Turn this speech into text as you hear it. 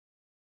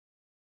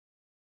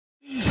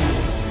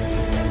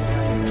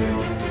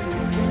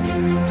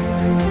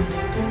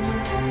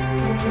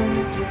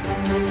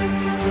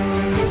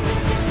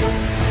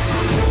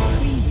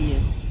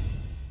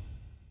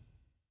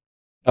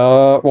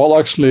Well,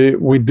 actually,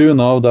 we do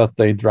know that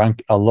they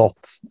drank a lot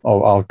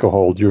of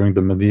alcohol during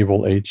the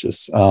medieval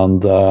ages,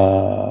 and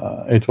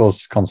it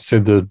was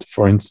considered,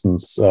 for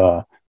instance,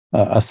 a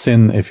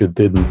sin if you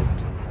didn't.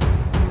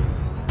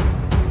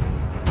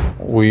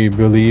 We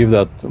believe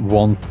that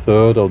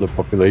 1/3 of the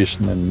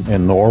population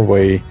in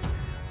Norway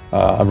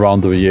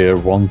around the year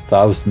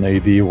 1000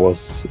 AD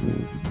was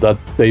that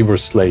they were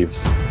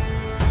slaves.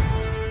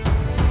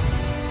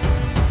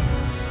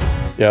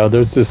 Yeah,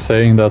 there's this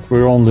saying that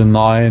we're only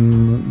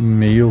 9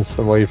 meals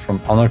away from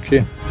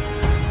anarchy.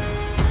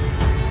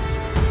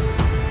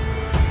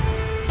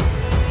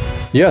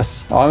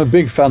 Yes, I'm a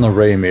big fan of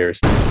Ray Mears.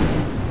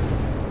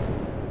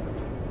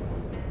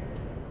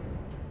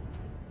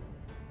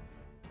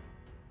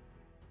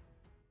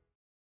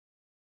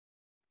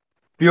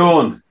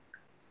 Bjørn,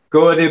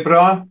 går det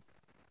bra?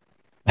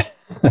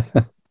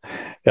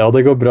 Ja,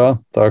 det går bra,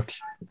 tack.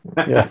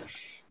 Yeah.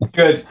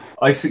 Good.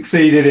 I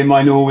succeeded in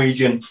my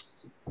Norwegian.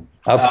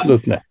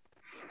 Absolutely.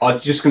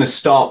 I'm just going to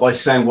start by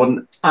saying what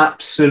an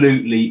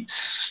absolutely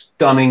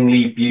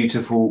stunningly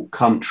beautiful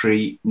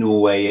country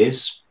Norway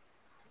is.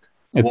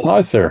 It's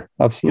nice here.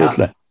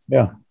 Absolutely.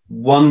 Yeah.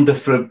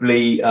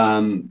 Wonderfully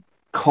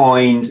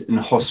kind and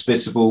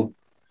hospitable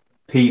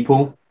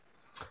people.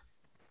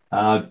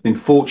 I've been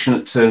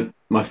fortunate to,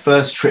 my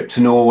first trip to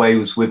Norway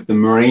was with the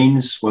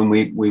Marines when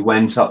we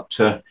went up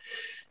to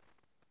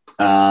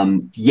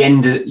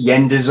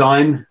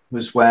Jendesheim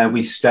was where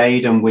we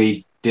stayed, and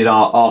we did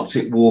our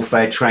Arctic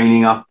warfare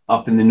training up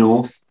in the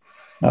north.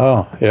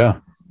 Oh,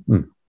 yeah.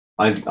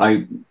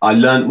 I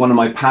learned one of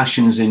my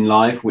passions in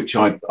life, which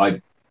I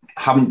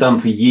haven't done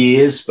for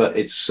years, but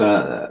it's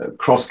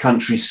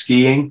cross-country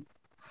skiing.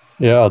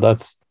 Yeah,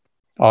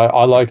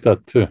 I like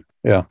that too.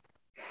 Yeah.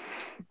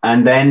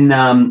 And then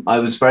I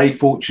was very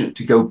fortunate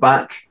to go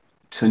back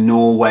to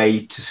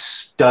Norway to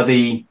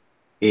study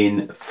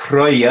in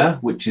Frøya,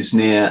 which is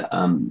near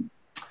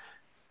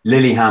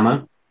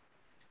Lillehammer.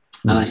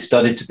 And I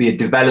studied to be a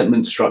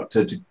development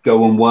instructor to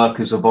go and work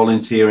as a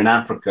volunteer in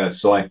Africa.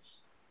 So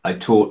I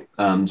taught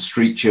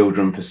street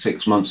children for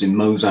 6 months in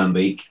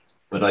Mozambique.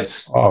 But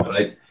that's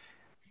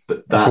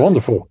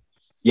wonderful.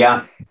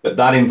 Yeah, but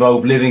that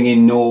involved living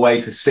in Norway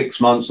for 6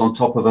 months on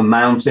top of a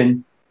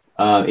mountain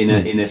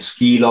in a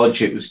ski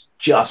lodge. It was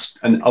just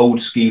an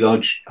old ski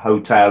lodge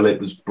hotel.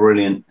 It was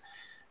brilliant.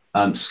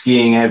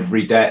 Skiing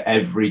every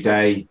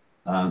day,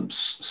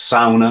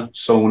 sauna.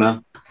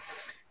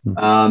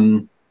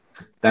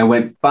 Then I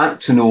went back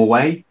to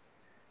Norway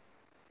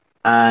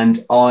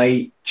and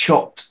I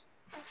chopped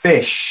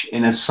fish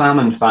in a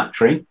salmon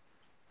factory.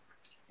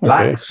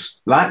 Okay.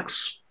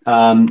 Lax.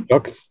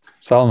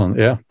 Salmon,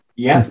 yeah.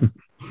 Yeah.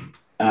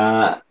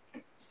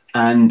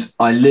 And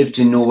I lived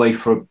in Norway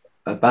for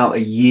about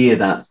a year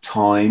that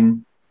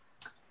time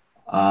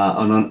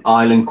on an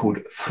island called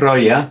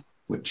Frøya,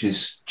 which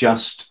is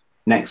just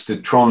next to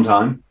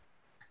Trondheim.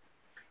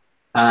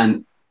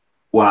 And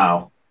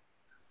wow,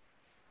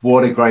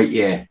 what a great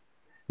year.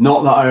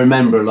 Not that I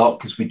remember a lot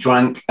because we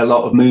drank a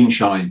lot of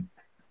moonshine.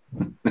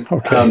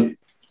 Okay.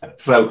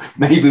 So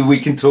maybe we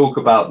can talk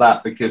about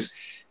that, because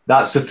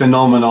that's a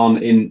phenomenon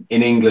in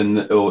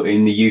England or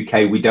in the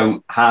UK we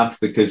don't have,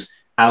 because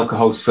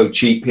alcohol's so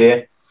cheap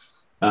here.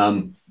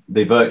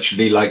 They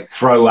virtually like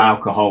throw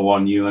alcohol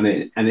on you, and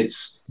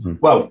it's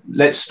well,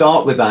 let's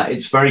start with that.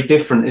 It's very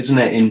different, isn't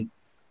it?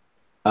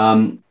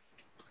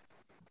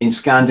 In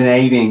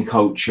Scandinavian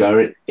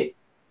culture,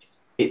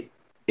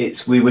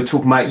 it's we were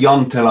talking about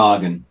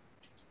Jantelagen.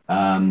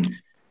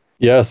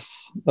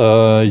 Yes,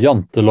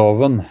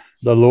 Janteloven,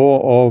 the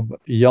law of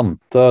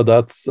Jante.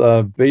 That's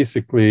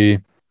basically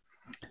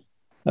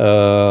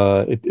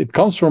it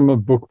comes from a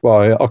book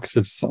by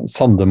Axel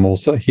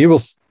Sandemose. He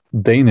was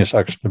Danish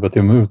actually, but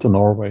he moved to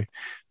Norway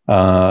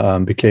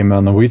and became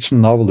a Norwegian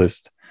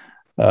novelist.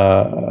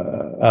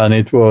 And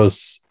it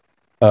was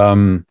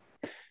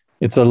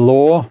it's a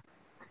law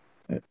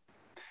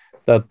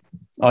that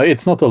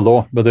it's not a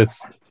law, but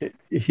it's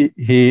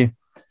he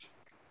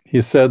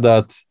said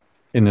that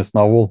in his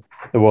novel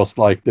there was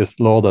like this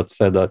law that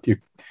said that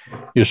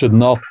you should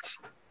not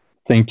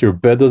think you're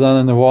better than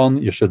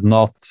anyone. You should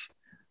not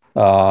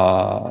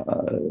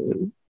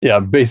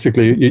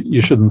basically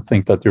you shouldn't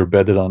think that you're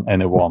better than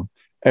anyone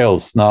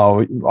else.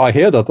 Now I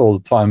hear that all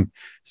the time,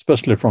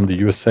 especially from the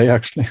USA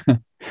actually.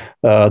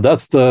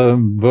 That's the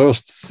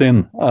worst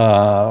sin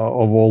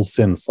of all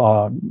sins,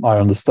 I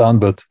understand,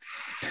 but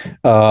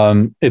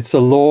it's a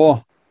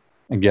law,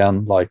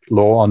 again, like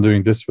law, I'm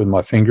doing this with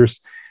my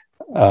fingers,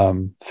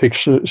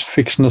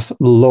 fictitious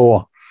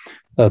law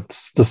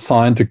that's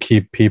designed to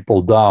keep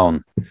people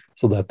down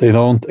so that they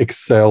don't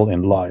excel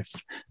in life.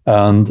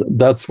 And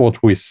that's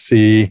what we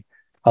see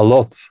a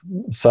lot,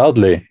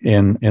 sadly,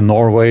 in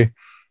Norway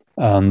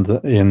and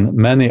in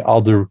many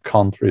other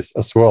countries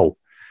as well.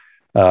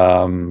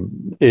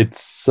 It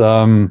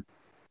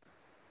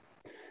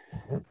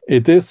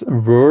is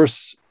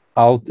worse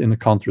out in the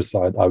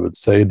countryside, I would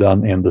say,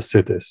 than in the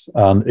cities.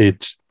 And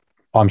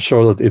I'm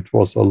sure that it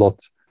was a lot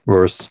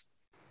worse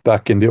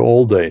back in the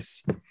old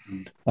days.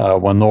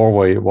 when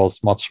Norway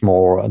was much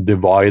more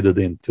divided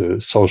into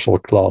social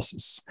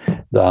classes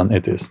than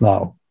it is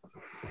now.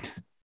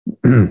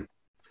 Do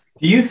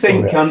you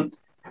think,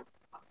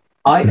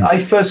 I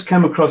first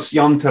came across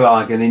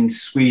Jantelagen in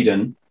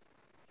Sweden,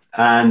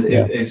 and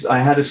I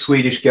had a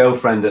Swedish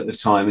girlfriend at the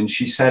time, and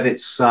she said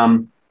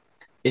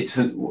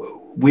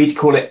we'd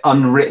call it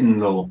unwritten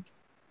law.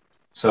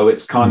 So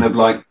it's kind of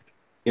like,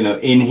 you know,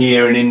 in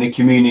here and in the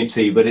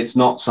community, but it's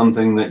not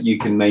something that you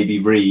can maybe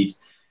read.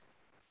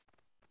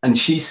 And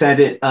she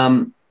said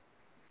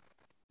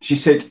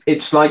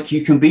it's like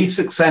you can be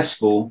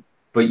successful,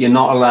 but you're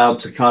not allowed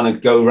to kind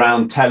of go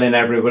around telling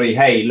everybody,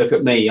 hey, look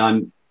at me,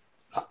 I'm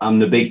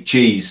the big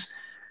cheese.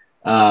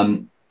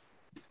 But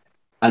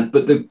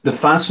the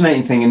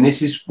fascinating thing, and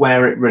this is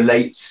where it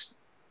relates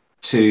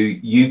to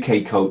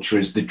UK culture,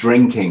 is the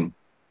drinking.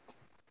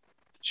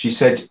 She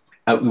said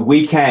at the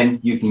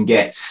weekend you can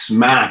get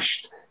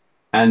smashed,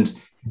 and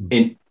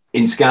in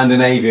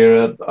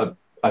Scandinavia,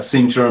 I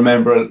seem to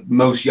remember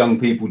most young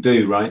people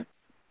do, right?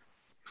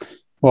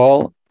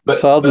 Well,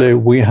 sadly,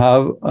 we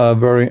have a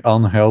very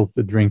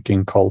unhealthy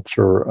drinking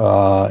culture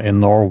in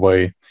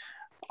Norway.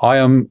 I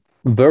am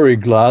very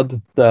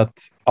glad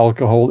that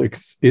alcohol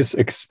is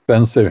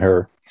expensive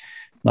here.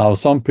 Now,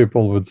 some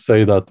people would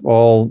say that,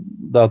 well,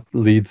 that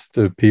leads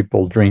to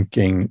people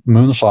drinking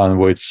moonshine,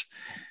 which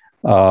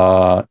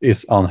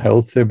is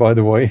unhealthy, by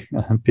the way.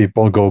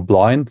 People go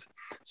blind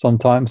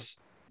sometimes,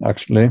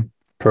 actually,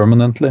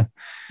 permanently,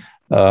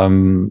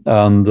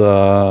 and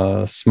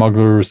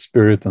smuggler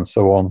spirit and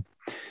so on.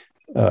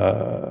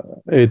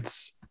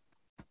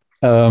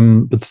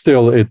 But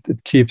still,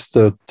 it keeps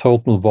the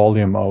total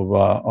volume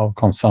of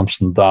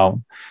consumption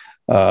down.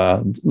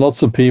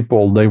 Lots of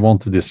people, they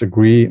want to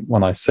disagree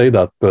when I say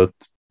that, but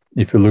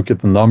if you look at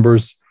the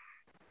numbers,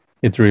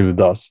 it really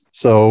does.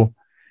 So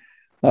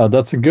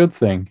that's a good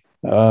thing.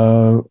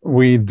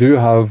 We do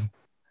have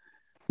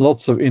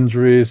lots of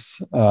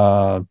injuries,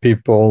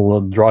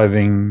 people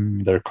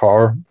driving their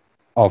car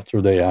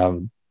after they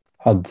have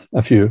had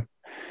a few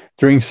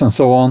drinks and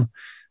so on.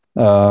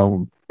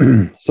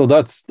 So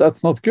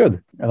that's not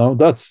good. You know,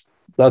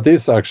 that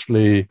is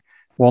actually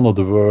one of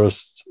the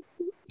worst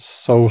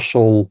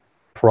social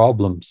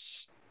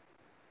problems,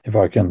 if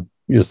I can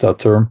use that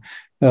term,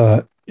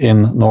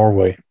 in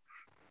Norway.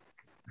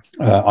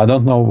 I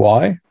don't know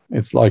why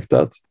it's like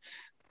that.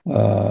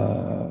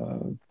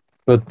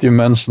 But you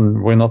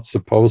mentioned we're not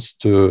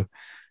supposed to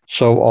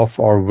show off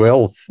our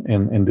wealth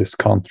in this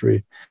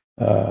country.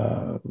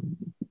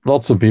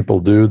 Lots of people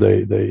do.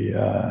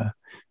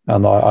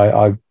 And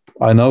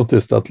I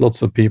noticed that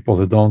lots of people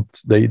who don't,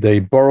 they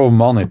borrow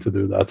money to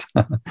do that,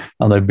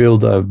 and they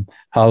build a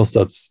house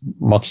that's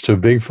much too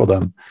big for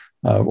them,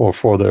 or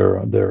for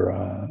their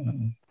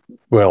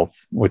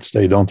wealth, which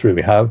they don't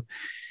really have.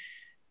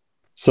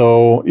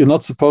 So you're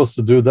not supposed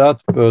to do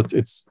that, but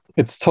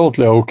it's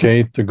totally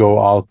okay to go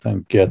out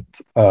and get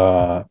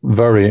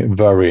very,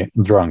 very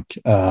drunk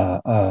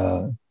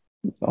on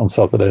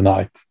Saturday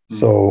night.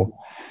 So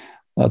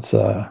that's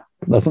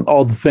an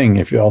odd thing,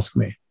 if you ask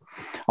me.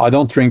 I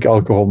don't drink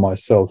alcohol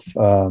myself.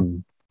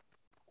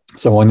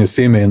 So when you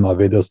see me in my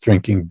videos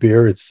drinking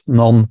beer, it's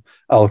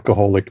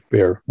non-alcoholic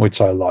beer, which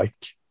I like.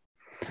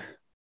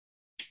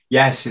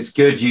 Yes, it's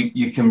good.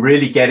 You can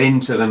really get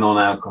into the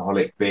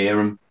non-alcoholic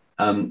beer,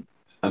 and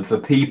for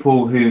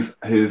people who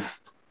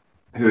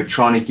are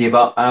trying to give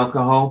up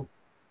alcohol,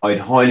 I'd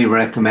highly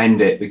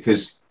recommend it,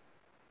 because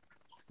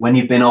when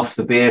you've been off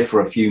the beer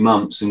for a few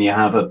months and you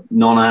have a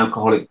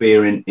non-alcoholic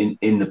beer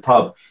in the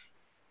pub,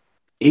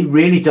 it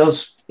really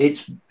does.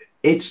 It's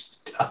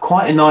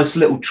quite a nice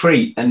little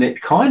treat, and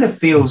it kind of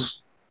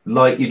feels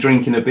like you're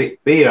drinking a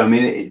bit beer. I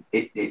mean,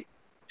 it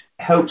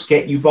helps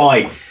get you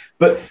by.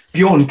 But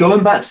Bjørn,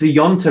 going back to the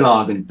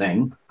Jantelagen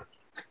thing,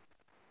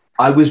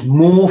 I was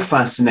more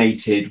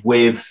fascinated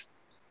with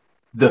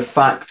the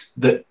fact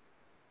that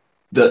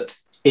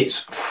it's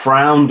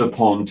frowned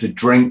upon to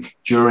drink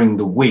during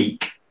the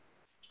week,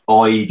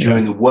 i.e.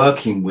 during the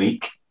working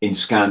week in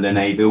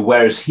Scandinavia,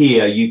 whereas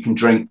here you can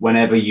drink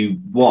whenever you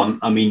want.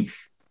 I mean,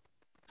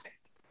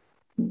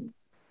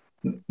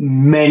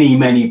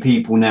 many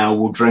people now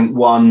will drink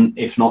one,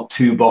 if not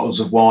two bottles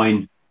of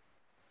wine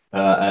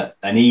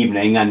an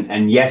evening.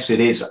 And yes, it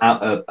is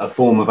a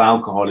form of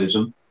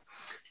alcoholism.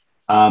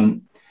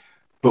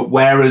 But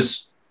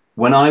whereas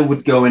when I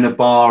would go in a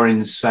bar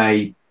in,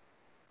 say,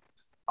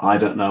 I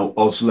don't know,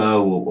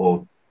 Oslo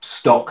or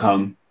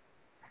Stockholm,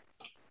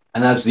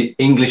 and as the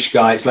English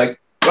guy, it's like,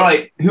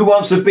 right, who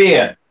wants a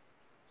beer?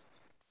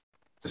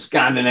 The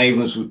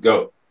Scandinavians would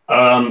go,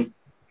 and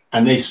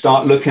they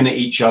start looking at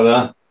each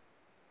other.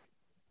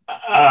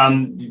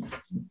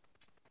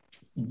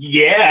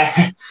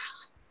 Yeah,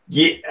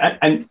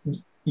 and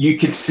you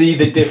could see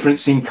the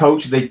difference in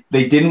culture.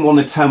 They didn't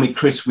want to tell me,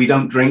 Chris, we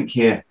don't drink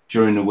here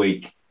during the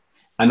week.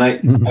 And I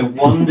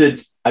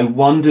wondered,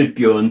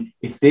 Bjørn,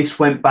 if this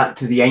went back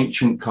to the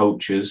ancient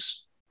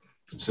cultures.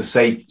 So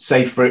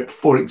say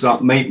for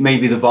example,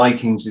 maybe the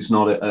Vikings is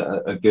not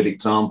a good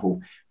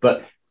example,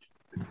 but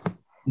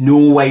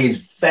Norway is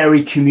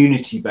very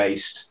community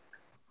based.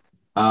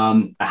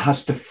 It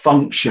has to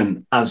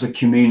function as a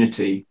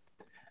community.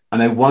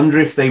 And I wonder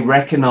if they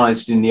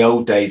recognized in the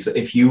old days that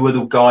if you were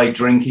the guy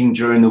drinking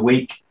during the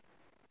week,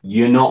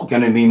 you're not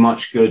going to be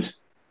much good.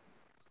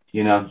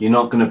 You know, you're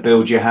not going to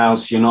build your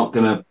house. You're not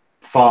going to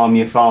farm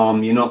your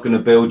farm. You're not going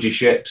to build your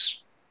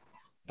ships.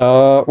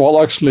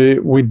 Well, actually,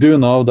 we do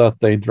know that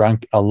they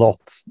drank a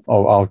lot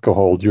of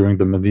alcohol during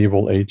the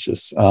medieval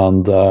ages.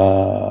 And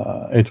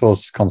it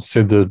was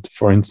considered,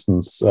 for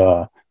instance,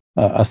 a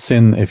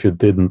sin if you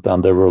didn't.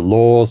 And there were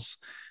laws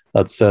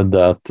that said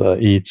that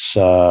each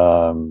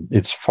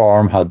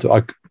farm had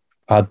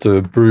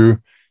to brew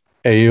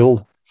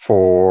ale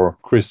for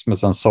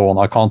Christmas and so on.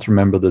 I can't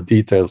remember the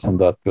details on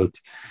that, but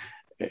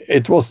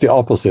it was the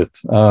opposite.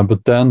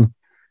 But then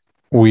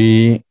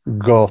we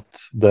got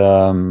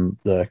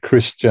the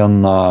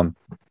Christian,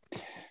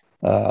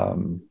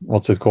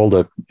 what's it called?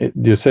 Do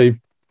you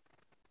say?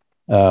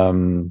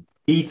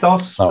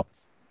 Ethos?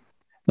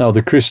 No,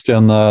 the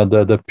Christian,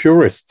 the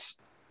purists,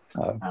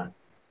 and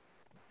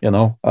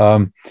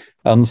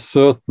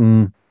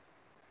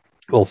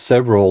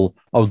several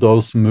of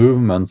those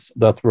movements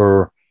that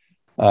were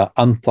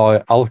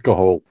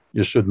anti-alcohol,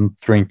 you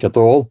shouldn't drink at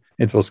all.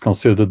 It was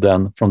considered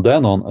then, from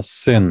then on, a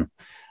sin.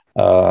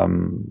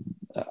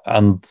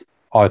 And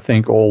I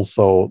think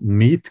also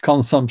meat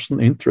consumption,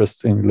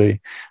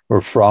 interestingly,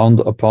 were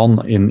frowned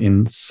upon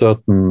in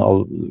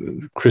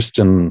certain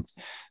Christian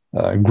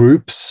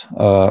groups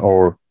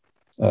or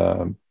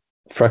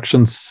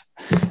fractions,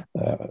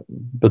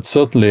 but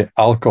certainly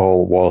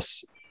alcohol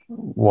was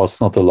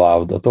not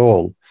allowed at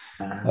all.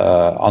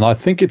 And I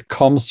think it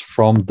comes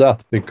from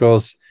that,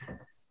 because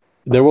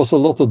there was a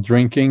lot of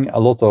drinking, a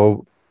lot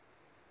of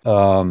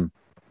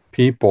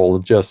people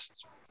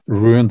just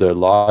ruined their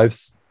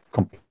lives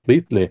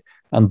completely,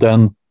 and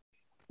then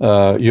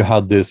you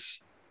had this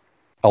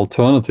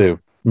alternative,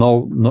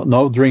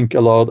 no drink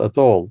allowed at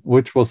all,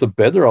 which was a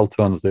better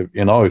alternative.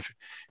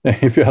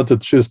 If you had to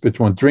choose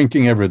between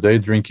drinking every day,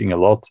 drinking a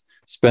lot,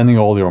 spending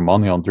all your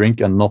money on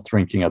drink, and not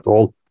drinking at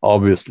all,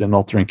 obviously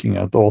not drinking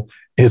at all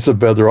is a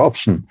better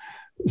option.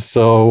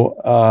 So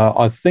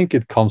I think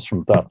it comes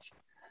from that.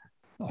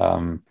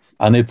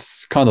 And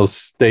it's kind of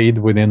stayed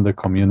within the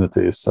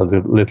communities a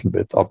little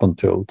bit up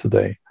until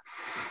today.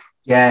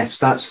 Yes,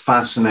 that's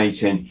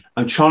fascinating.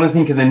 I'm trying to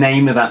think of the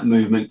name of that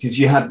movement, because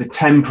you had the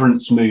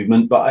temperance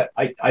movement, but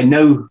I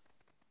know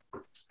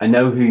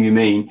who you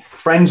mean.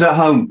 Friends at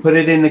home, put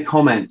it in the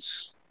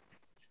comments.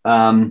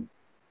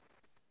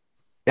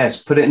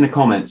 Yes, put it in the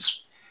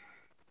comments.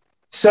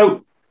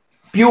 So,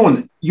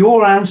 Bjørn,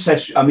 your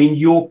ancestry,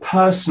 your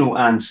personal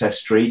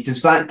ancestry,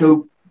 does that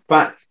go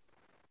back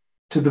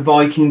to the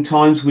Viking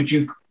times? Is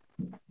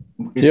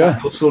that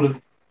your sort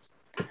of...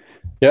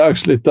 Yeah,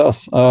 actually it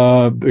does.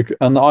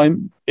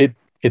 And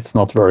it's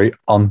not very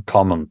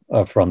uncommon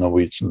for a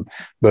Norwegian,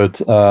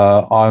 but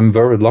I'm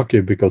very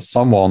lucky because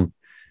one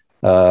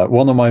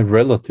of my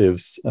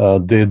relatives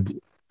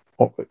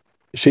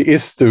she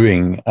is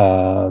doing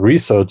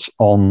research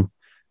on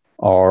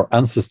our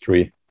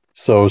ancestry.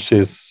 So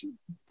she's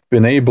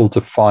been able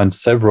to find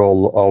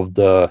several of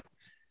the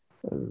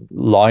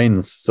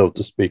lines, so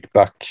to speak,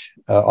 back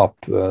up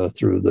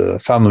through the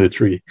family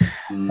tree.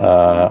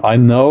 I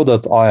know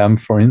that I am,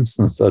 for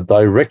instance, a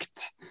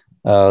direct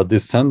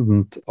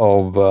descendant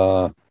of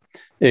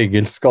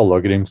Egil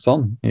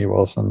Skallagrimson. He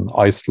was an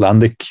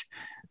Icelandic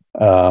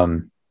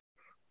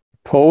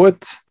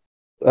poet.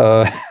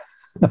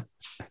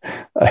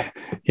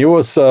 He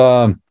was,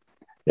 I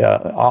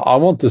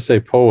want to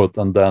say poet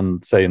and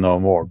then say no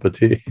more, but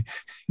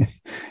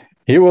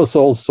he was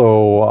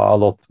also a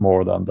lot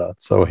more than that.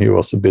 So he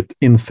was a bit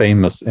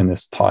infamous in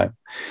his time.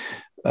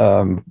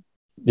 And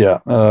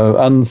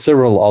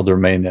several other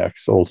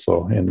maniacs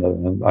also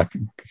I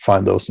can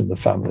find those in the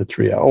family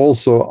tree.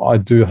 Also, I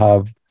do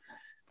have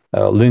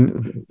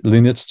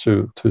lineage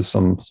to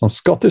some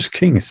Scottish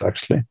kings,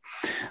 actually,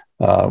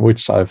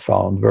 which I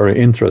found very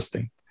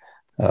interesting.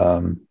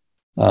 And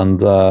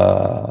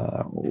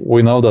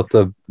we know that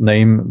the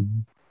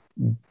name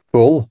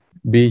Bull,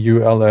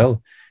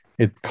 B-U-L-L,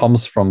 it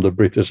comes from the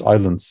British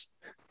Islands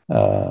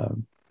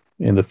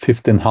in the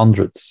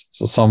 1500s.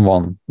 So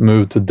someone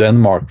moved to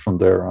Denmark from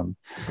there, and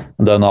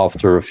then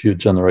after a few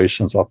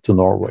generations up to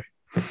Norway.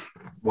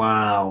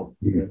 Wow.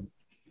 Yeah.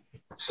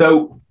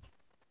 So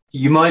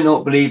you might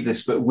not believe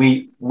this, but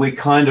we're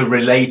kind of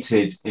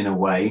related in a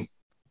way,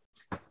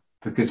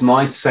 because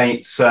my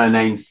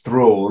surname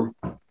Thrall,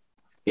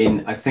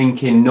 I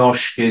think in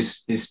Norsk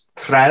is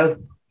Thrall,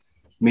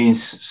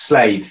 means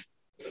slave.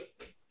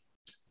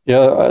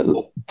 Yeah,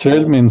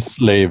 Thrall means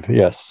slave.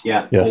 Yes.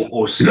 Yeah. Yes.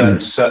 Or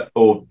serf.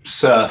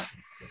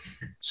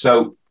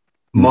 So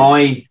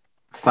my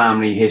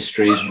family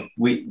history is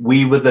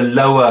we were the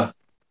lower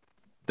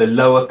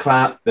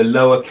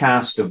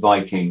caste of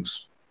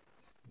Vikings.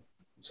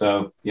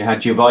 So you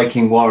had your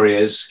Viking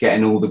warriors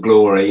getting all the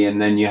glory,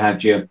 and then you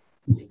had your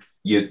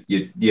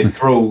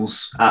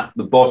thralls at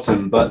the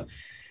bottom. But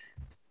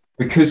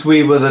because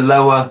we were the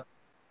lower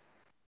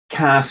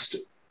caste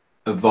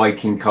of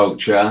Viking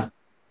culture,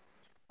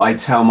 I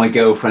tell my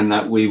girlfriend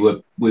that we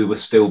were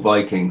still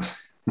Vikings.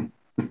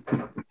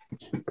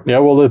 Yeah,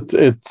 well, it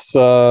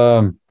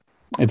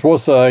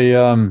was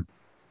a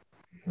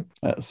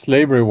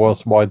slavery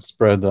was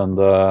widespread, and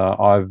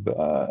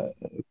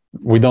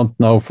we don't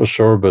know for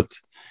sure, but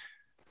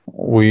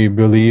we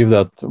believe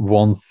that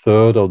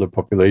 1/3 of the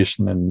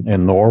population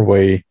in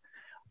Norway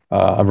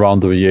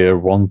around the year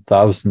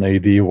 1000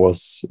 AD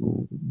was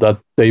that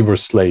they were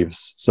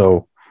slaves.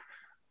 So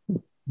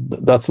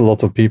that's a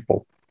lot of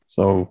people.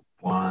 So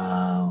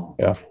wow,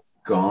 yeah,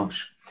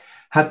 gosh,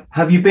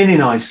 have you been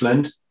in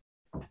Iceland?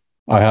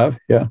 I have,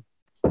 yeah.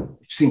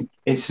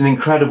 It's an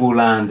incredible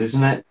land,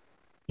 isn't it?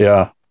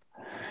 Yeah.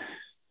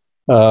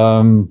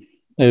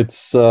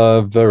 It's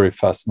very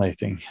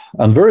fascinating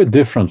and very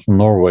different from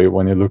Norway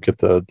when you look at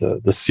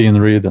the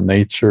scenery, the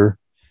nature.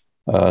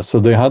 So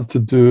they had to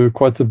do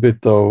quite a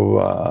bit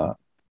of.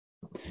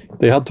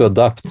 They had to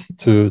adapt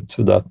to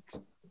that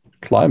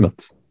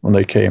climate when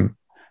they came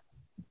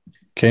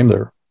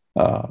there.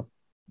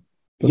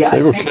 Yeah,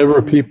 they were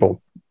clever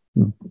people.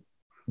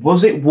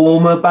 Was it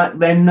warmer back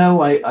then?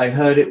 No, I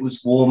heard it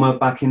was warmer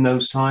back in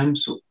those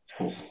times.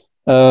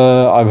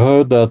 I've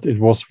heard that it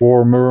was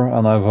warmer,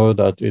 and I've heard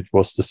that it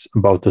was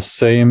about the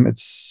same.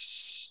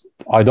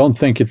 I don't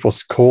think it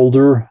was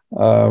colder.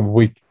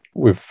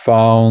 We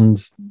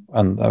found,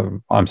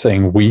 and I'm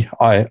saying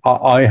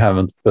I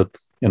haven't, but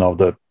you know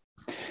the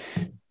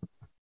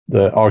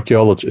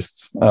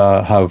archaeologists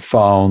have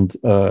found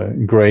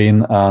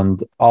grain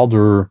and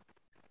other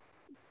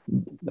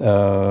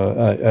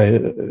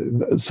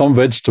some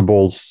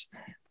vegetables,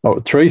 or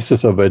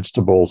traces of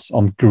vegetables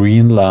on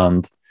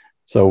Greenland.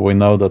 So we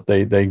know that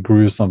they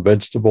grew some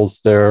vegetables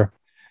there.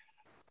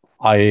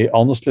 I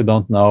honestly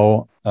don't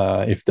know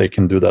if they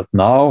can do that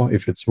now,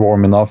 if it's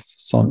warm enough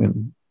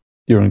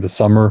during the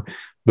summer,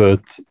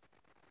 but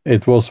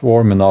it was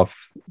warm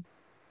enough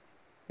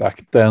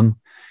back then.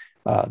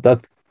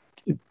 That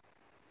it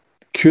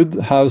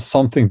could have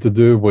something to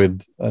do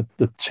with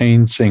the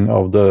changing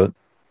of the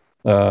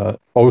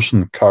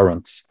ocean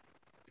currents.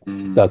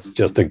 That's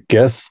just a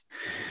guess.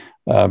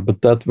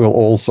 But that will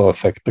also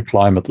affect the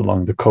climate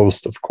along the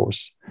coast, of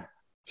course.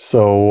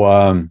 So,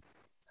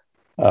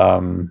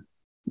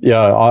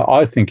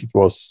 I think it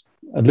was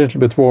a little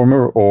bit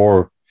warmer,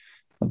 or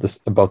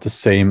about the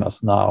same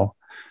as now.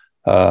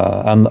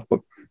 And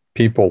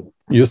people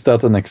use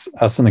that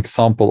as an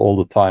example all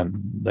the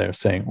time. They're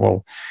saying,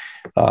 well,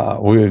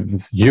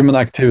 human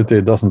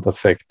activity doesn't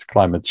affect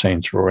climate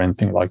change or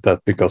anything like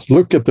that, because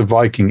look at the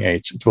Viking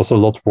Age. It was a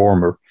lot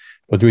warmer.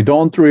 But we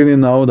don't really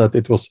know that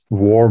it was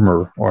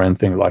warmer or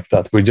anything like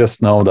that. We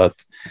just know that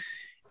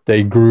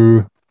they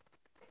grew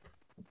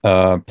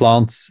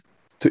plants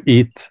to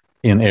eat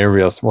in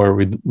areas where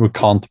we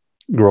can't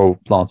grow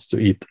plants to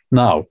eat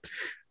now.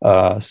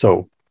 That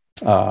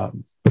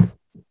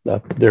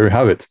there you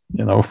have it,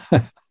 you know.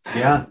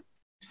 Yeah.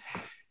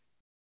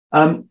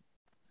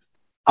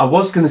 I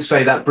was going to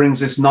say that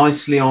brings us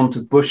nicely on to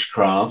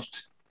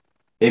bushcraft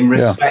in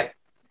respect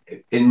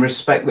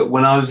that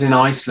when I was in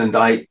Iceland,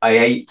 I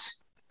ate,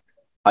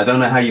 I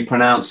don't know how you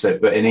pronounce it,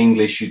 but in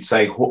English you'd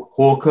say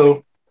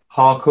harkel.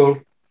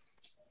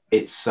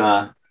 It's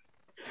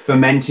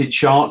fermented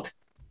shark.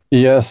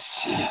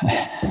 Yes.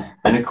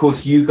 And of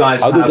course you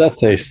guys How did that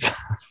taste?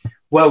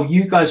 Well,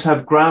 you guys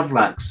have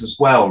gravlax as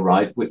well,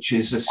 right? Which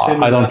is a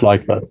similar... I don't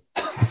like that.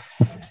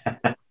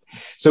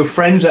 So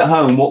friends at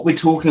home, what we're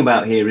talking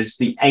about here is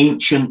the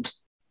ancient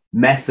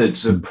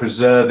methods of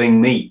preserving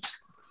meat.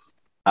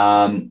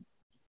 With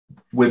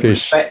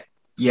fish. Respect,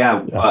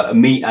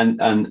 meat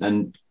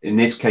and in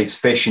this case,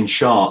 fish and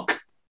shark.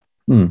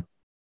 In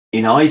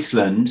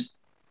Iceland,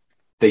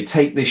 they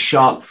take this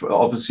shark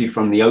obviously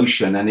from the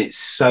ocean, and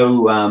it's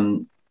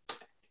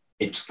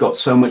got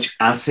so much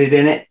acid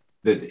in it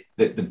that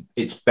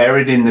it's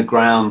buried in the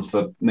ground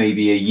for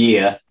maybe a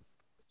year.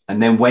 And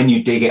then when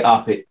you dig it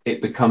up,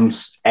 it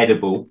becomes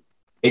edible.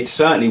 It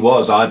certainly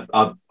was. I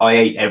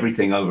ate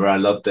everything over. I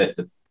loved it.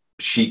 The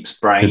sheep's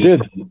brain. You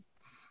did?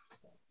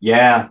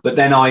 Yeah. But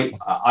then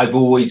I've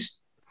always,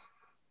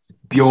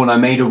 Bjørn, I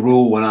made a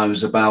rule when I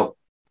was about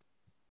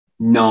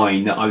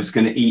 9 that I was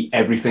going to eat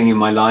everything in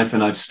my life,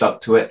 and I've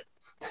stuck to it.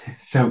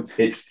 So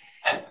it's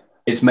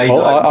made.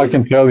 Well, I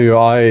can tell you,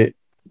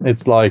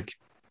 it's like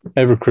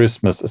every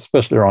Christmas,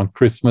 especially around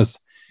Christmas,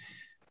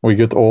 we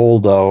get all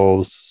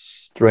those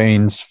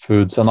strange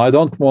foods. And I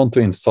don't want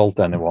to insult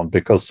anyone,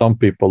 because some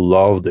people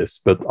love this,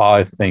 but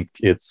I think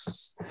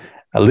it's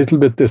a little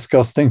bit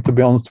disgusting, to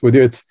be honest with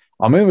you.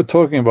 We're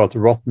talking about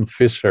rotten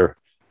fish here.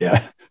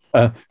 Yeah.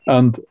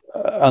 And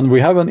we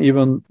haven't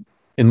even,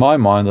 in my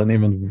mind, an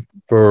even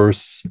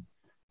worse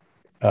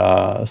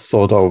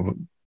sort of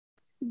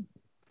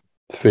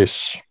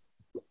fish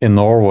in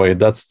Norway.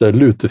 That's the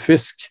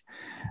lutefisk,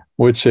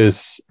 which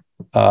is,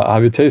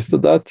 have you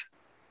tasted that?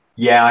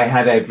 Yeah, I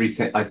had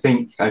everything. I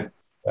think I've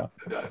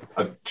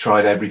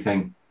tried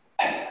everything.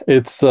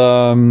 It's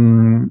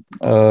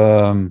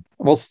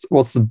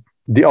what's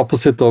the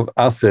opposite of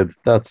acid?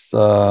 That's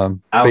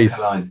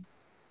alkaline.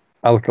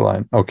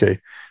 Alkaline. Okay,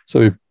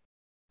 so you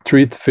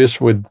treat fish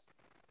with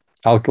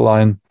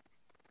alkaline,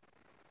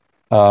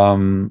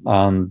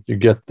 and you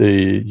get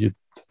the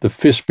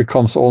fish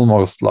becomes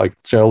almost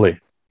like jelly.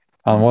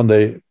 And when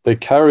they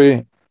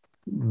carry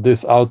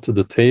this out to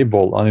the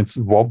table and it's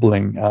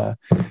wobbling,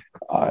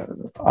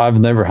 I've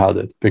never had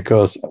it,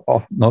 because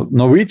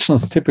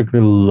Norwegians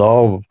typically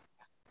love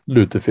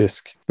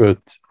lutefisk, but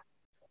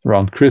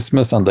around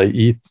Christmas, and they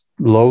eat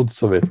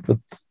loads of it, but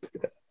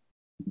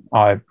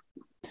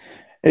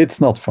it's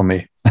not for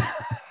me.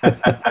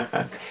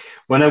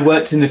 When I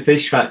worked in the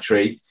fish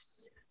factory,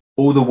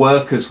 all the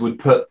workers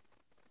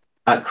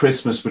at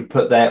Christmas would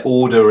put their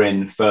order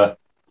in for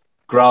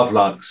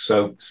gravlax,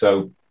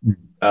 so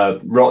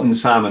rotten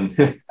salmon.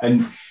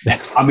 And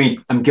I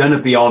mean, I'm going to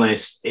be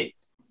honest,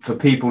 for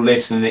people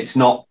listening, it's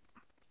not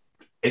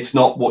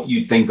what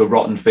you'd think a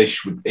rotten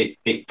fish would.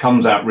 It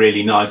comes out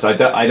really nice. I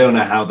don't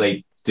know how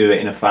they do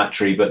it in a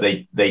factory, but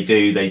they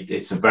do.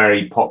 It's a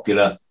very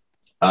popular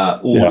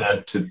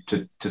order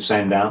to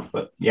send out.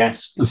 But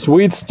yes, the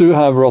Swedes do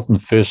have rotten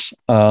fish,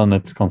 and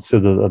it's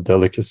considered a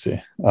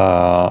delicacy.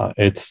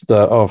 It's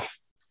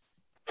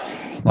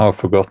I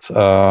forgot.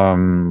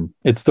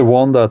 It's the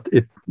one that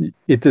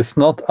it is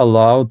not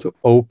allowed to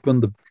open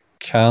the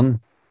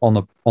can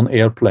on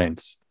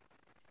airplanes.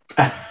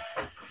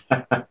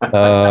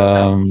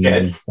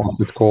 Yes.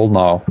 What's it called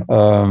now?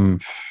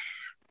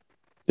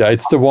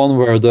 It's the one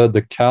where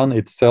the can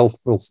itself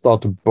will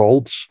start to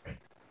bulge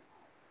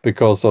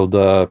because of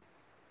the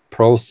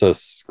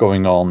process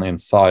going on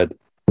inside,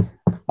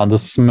 and the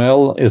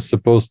smell is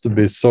supposed to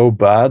be so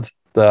bad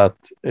that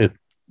it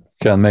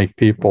can make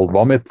people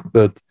vomit.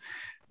 But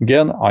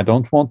again, I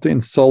don't want to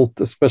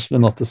insult, especially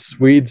not the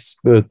Swedes,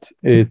 but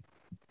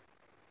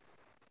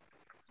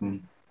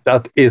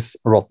that is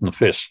rotten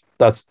fish.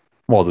 That's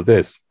what it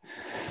is.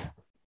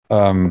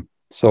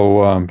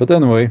 But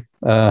anyway,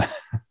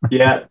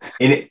 yeah.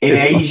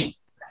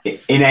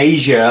 In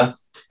Asia,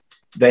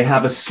 they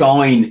have a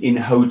sign in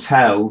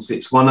hotels.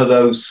 It's one of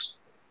those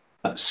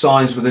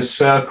signs with a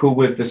circle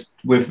with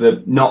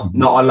the not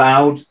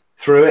allowed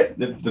through it,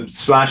 the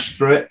slash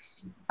through it,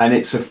 and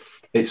it's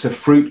a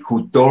fruit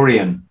called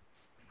durian.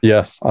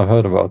 Yes, I've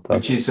heard about that.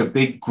 Which is a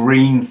big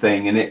green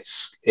thing, and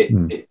it's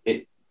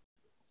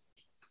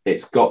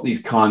got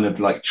these kind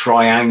of like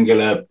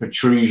triangular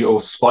protrusion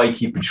or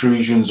spiky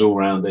protrusions all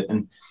around it,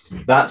 and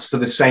that's for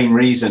the same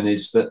reason,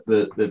 is that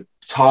the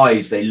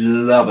Thais, they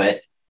love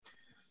it,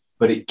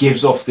 but it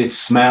gives off this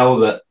smell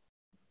that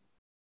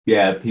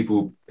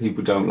people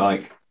don't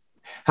like.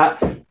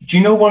 Do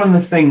you know one of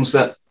the things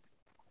that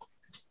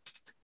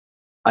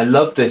I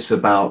love this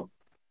about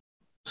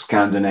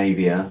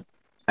Scandinavia,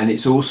 and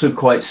it's also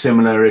quite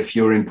similar if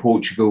you're in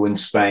Portugal and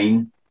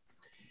Spain,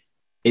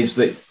 is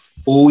that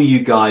all you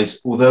guys,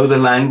 although the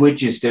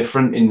language is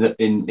different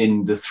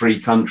in the three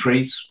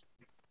countries,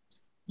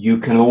 you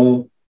can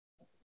all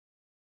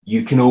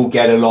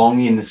get along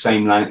in the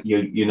same language.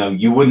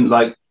 You wouldn't,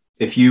 like,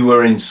 if you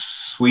were in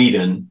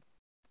Sweden,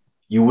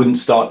 you wouldn't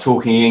start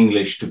talking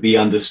English to be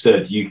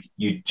understood. You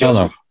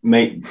just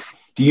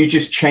do you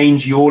just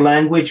change your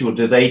language, or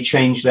do they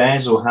change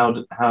theirs, or how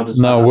does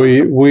that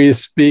happen? We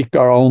speak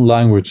our own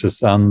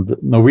languages, and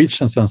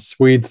Norwegians and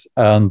Swedes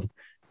and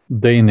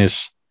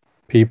Danish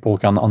people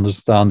can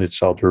understand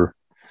each other.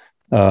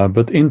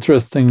 But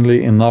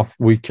interestingly enough,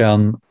 we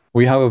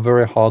have a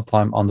very hard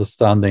time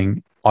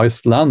understanding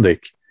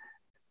Icelandic,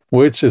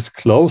 which is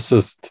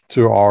closest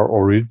to our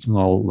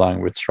original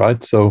language,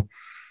 right? So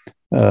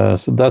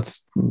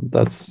that's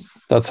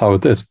how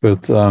it is.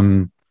 But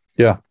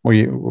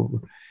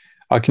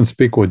I can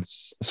speak with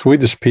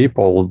Swedish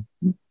people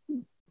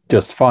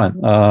just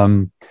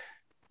fine.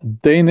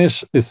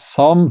 Danish is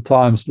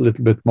sometimes a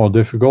little bit more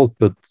difficult,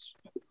 but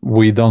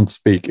we don't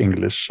speak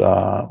English.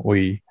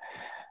 We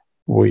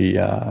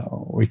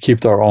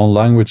keep our own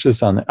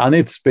languages, and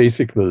it's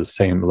basically the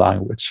same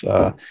language.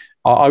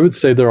 I would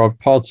say there are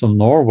parts of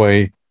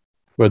Norway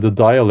where the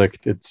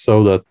dialect, it's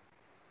so that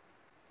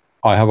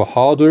I have a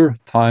harder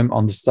time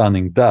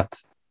understanding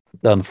that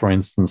than, for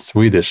instance,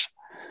 Swedish.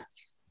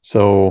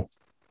 So,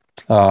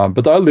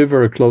 but I live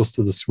very close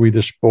to the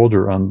Swedish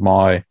border, and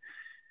my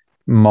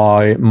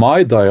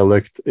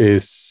dialect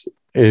is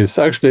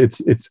actually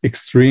it's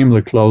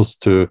extremely close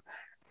to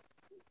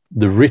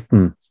the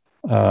written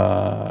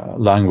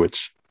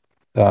language.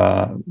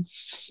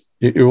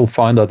 You will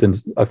find that in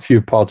a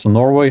few parts of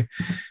Norway,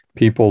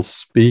 people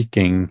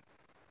speaking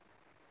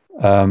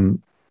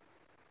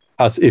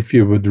as if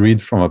you would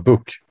read from a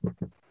book.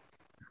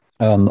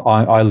 And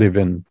I live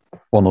in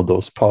one of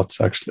those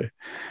parts, actually.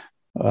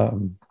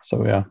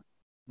 So, yeah.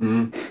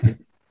 Mm.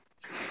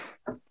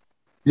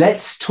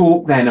 Let's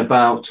talk then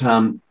about,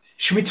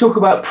 should we talk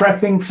about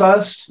prepping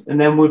first?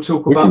 And then we'll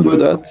talk about... We can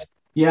do that.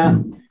 Yeah.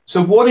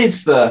 So what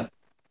is I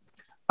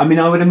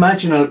would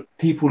imagine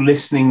people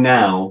listening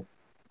now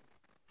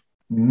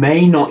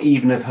may not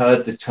even have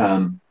heard the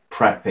term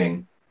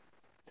prepping.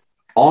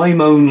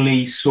 I'm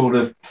only sort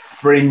of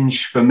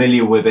fringe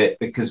familiar with it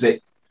because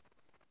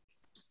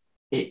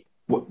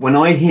when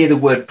I hear the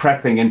word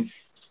prepping, and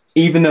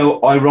even though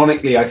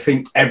ironically I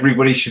think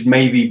everybody should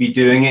maybe be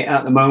doing it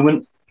at the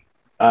moment,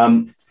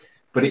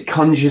 but it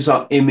conjures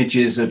up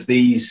images of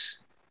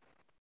these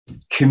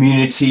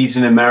communities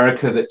in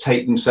America that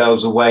take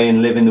themselves away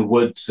and live in the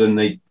woods, and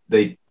they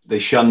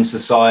shun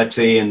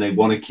society, and they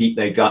want to keep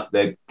their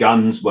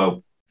guns.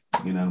 Well,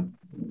 you know,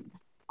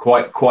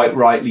 quite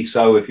rightly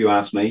so, if you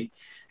ask me.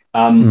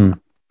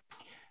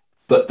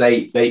 But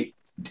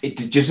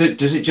does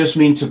it just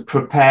mean to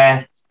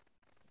prepare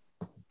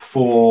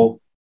for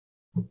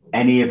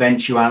any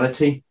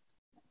eventuality?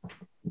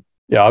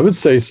 Yeah, I would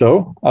say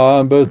so.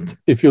 But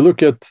if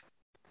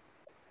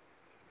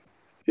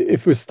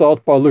we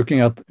start by looking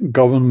at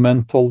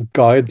governmental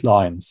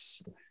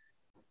guidelines,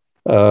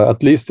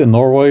 at least in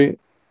Norway,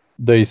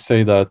 they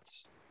say that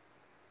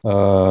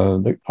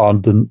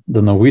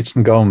the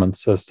Norwegian government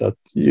says that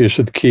you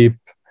should keep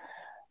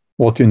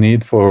what you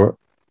need to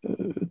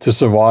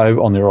survive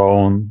on your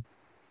own,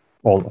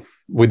 well,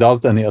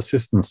 without any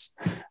assistance,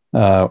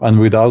 and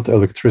without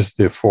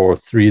electricity for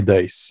 3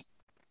 days.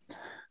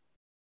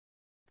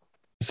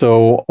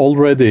 So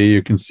already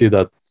you can see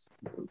that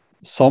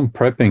some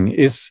prepping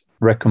is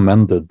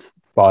recommended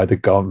by the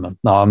government.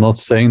 Now, I'm not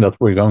saying that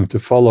we're going to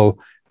follow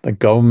the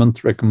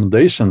government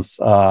recommendations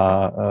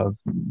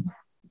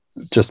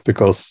just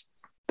because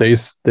they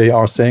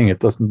are saying it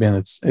doesn't mean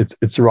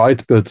it's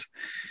right, but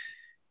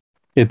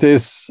it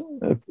is,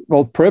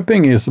 well,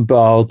 prepping is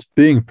about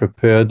being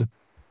prepared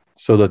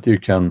so that you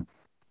can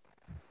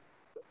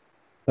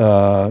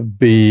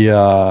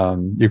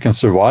you can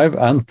survive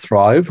and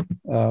thrive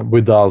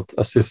without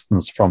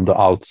assistance from the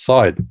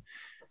outside.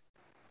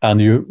 And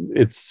you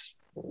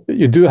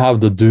do have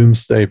the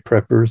doomsday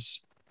preppers,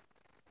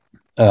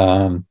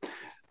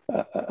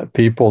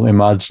 people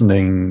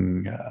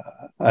imagining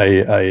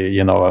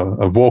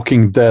a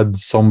Walking Dead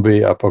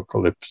zombie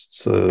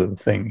apocalypse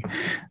thing,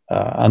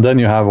 and then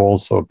you have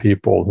also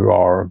people who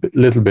are a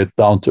little bit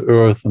down to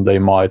earth, and they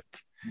might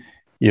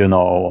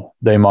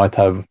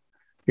have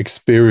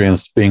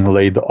experienced being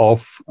laid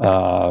off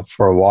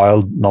for a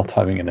while, not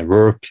having any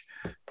work,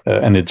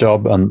 any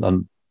job,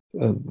 and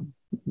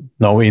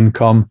no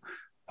income.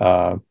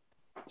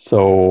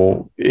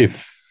 So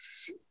if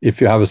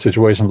you have a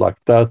situation like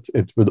that,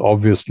 it would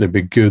obviously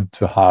be good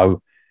to have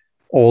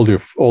all the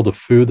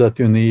food that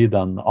you need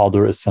and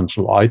other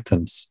essential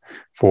items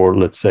for,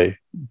 let's say,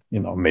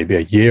 maybe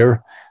a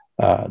year.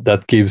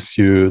 That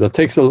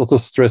takes a lot of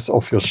stress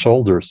off your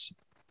shoulders.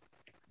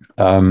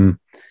 I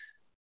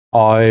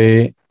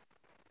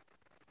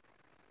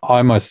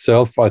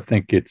myself, I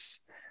think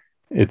it's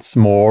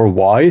more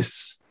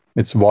wise.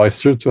 It's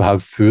wiser to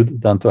have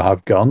food than to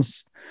have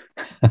guns,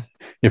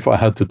 if I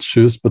had to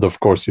choose. But of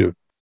course, I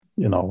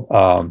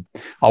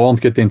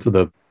won't get into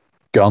the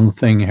gun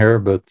thing here,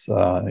 but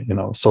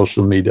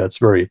social media, it's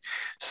very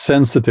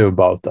sensitive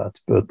about that.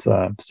 But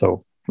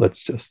so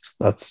that's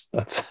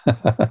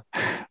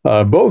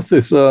both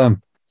is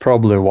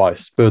probably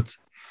wise, but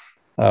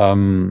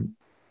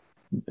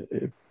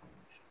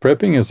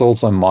prepping is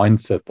also a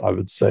mindset, I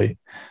would say.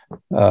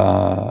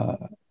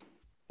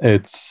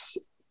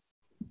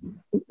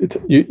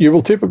 You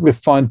will typically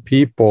find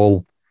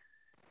people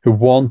who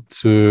want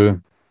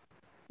to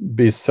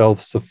be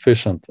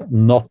self-sufficient,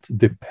 not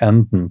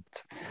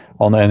dependent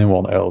on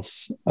anyone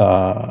else.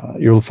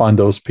 You'll find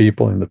those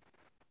people in the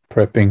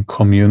prepping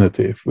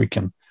community, if we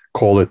can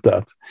call it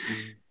that.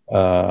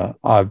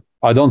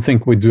 I don't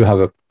think we do have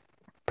a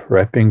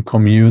prepping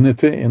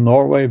community in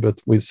Norway, but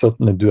we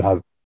certainly do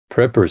have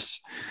preppers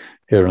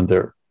here and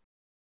there.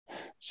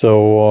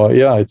 So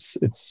it's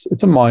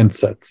a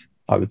mindset,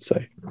 I would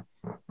say.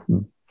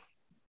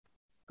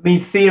 I mean,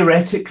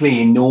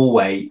 theoretically in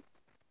Norway,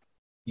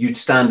 you'd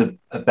stand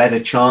a better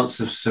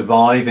chance of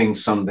surviving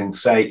something.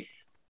 Say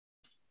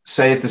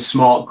if the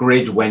smart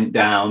grid went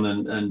down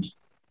and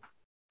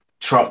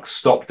trucks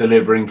stopped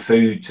delivering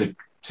food to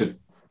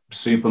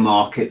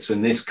supermarkets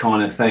and this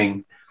kind of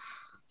thing,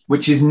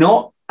 which is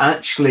not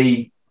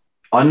actually,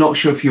 I'm not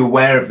sure if you're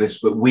aware of this,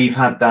 but we've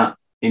had that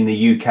in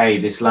the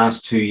UK this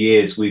last 2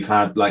 years. We've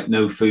had like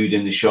no food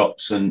in the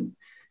shops. And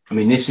I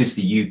mean, this is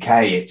the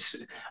UK.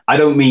 I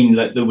don't mean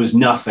that there was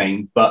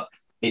nothing, but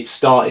it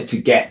started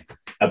to get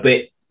a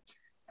bit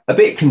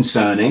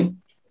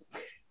concerning.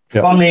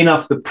 Yeah. Funnily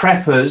enough, the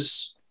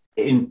preppers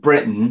in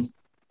Britain,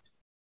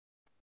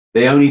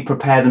 they only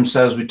prepare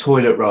themselves with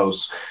toilet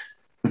rolls.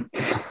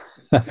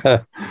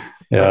 Yeah.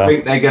 I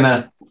think they're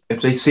gonna,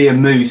 if they see a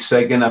moose,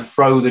 they're gonna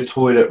throw the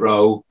toilet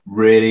roll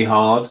really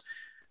hard.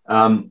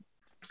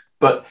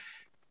 But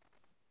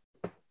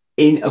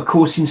of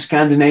course, in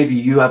Scandinavia,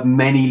 you have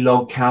many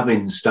log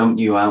cabins, don't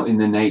you, out in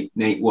the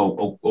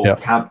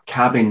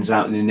cabins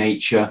out in the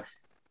nature.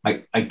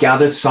 I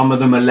gather some of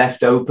them are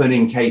left open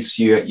in case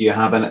you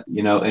have an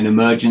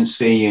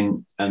emergency,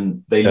 and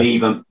they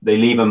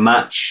leave a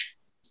match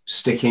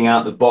sticking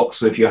out the box.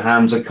 So if your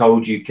hands are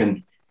cold, you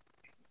can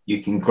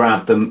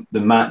grab the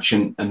match,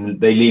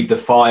 and they leave the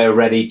fire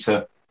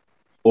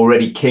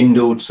already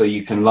kindled, so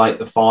you can light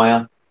the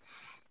fire.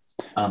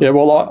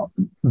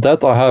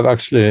 That I have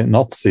actually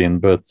not seen,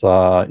 but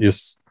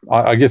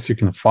I guess you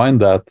can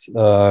find that,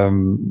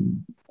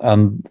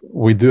 and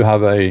we do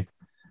have a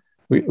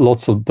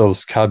lots of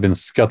those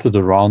cabins scattered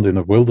around in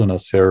the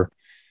wilderness here.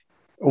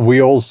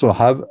 We also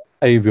have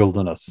a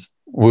wilderness,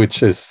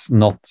 which is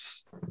not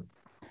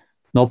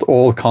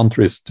all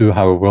countries do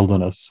have a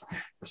wilderness.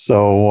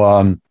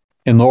 So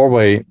in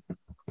Norway,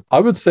 I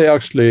would say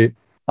actually,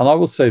 and I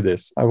will say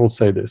this,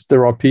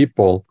 there are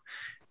people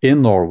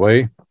in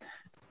Norway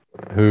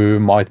who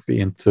might be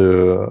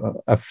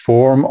into a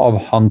form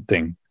of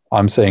hunting.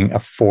 I'm saying a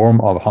form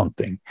of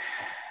hunting.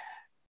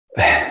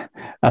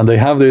 And they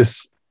have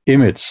this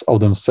image of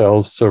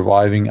themselves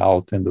surviving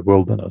out in the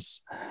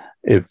wilderness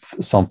if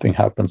something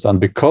happens. And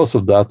because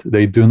of that,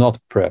 they do not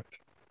prep.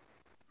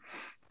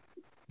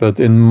 But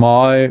in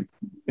my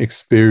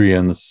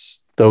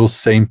experience, those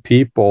same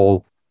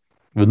people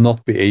would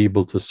not be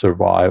able to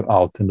survive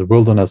out in the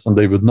wilderness, and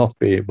they would not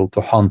be able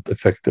to hunt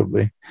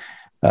effectively.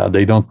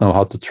 They don't know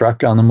how to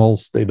track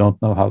animals. They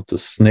don't know how to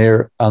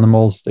snare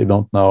animals. They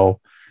don't know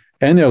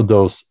any of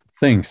those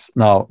things.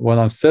 Now, when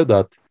I've said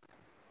that,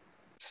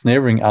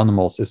 snaring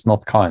animals is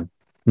not kind.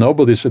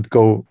 Nobody should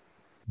go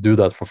do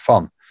that for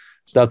fun.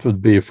 That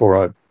would be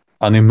for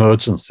an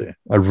emergency,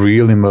 a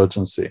real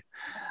emergency.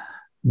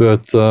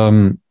 But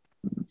I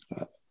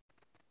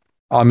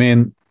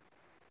mean,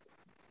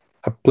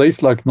 a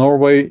place like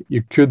Norway,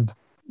 you could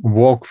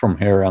walk from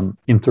here and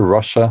into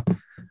Russia.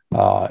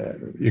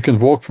 You can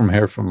walk from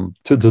here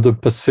to the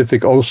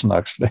Pacific Ocean,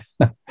 actually.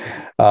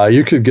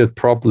 You could get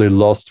probably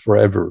lost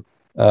forever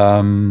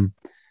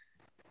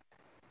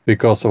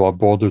because of our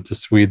border to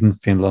Sweden,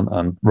 Finland,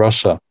 and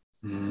Russia.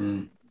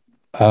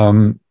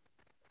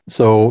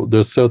 So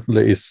there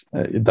certainly is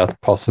that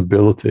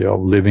possibility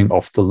of living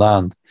off the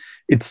land.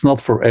 It's not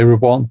for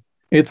everyone.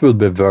 It will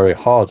be very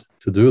hard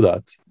to do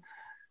that.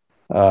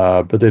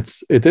 But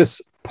it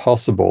is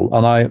possible.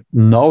 And I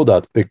know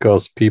that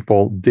because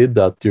people did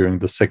that during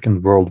the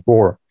Second World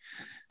War.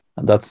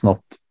 And that's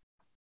not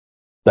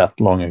that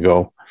long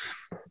ago.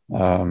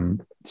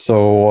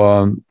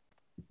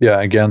 Yeah,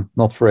 again,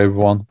 not for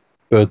everyone.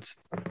 But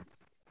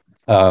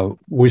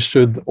we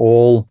should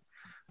all,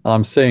 and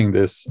I'm saying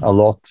this a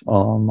lot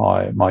on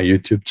my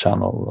YouTube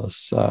channel,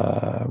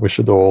 we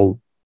should all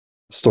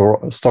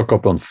stock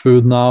up on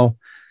food now.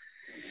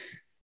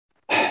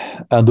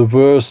 And the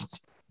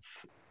worst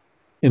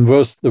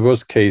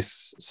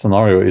case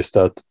scenario is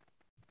that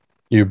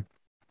you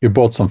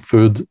bought some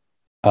food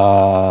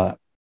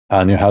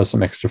and you have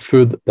some extra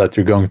food that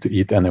you're going to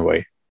eat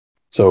anyway.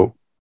 So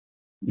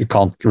you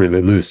can't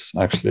really lose,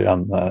 actually.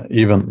 And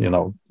even,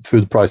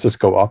 food prices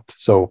go up.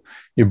 So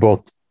you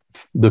bought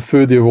the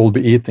food you will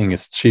be eating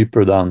is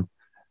cheaper than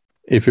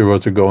if you were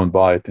to go and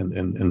buy it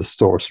in the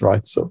stores,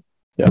 right? So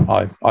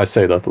yeah, I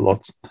say that a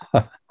lot.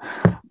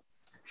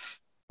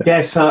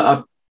 Yes,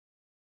 I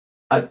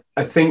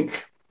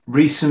think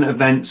recent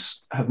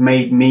events have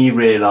made me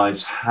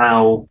realize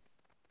how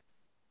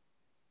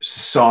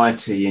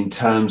society, in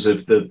terms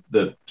of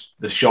the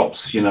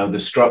shops,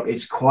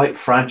 it's quite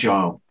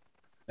fragile.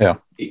 Yeah.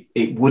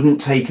 It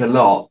wouldn't take a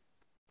lot.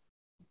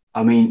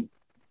 I mean,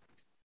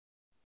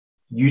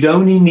 you'd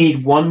only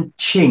need one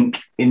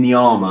chink in the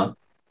armor.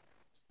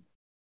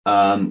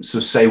 So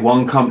say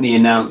one company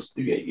announced,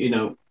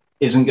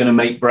 isn't going to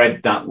make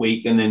bread that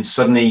week, and then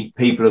suddenly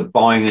people are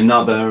buying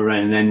another,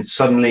 and then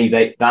suddenly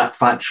that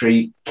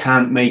factory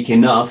can't make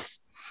enough.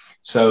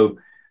 So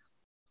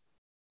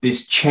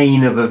this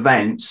chain of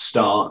events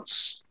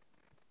starts,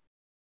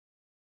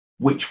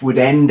 which would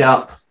end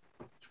up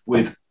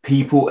with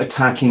people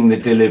attacking the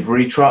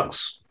delivery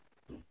trucks,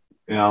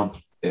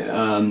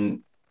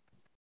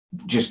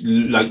 just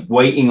like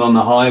waiting on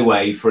the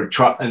highway for a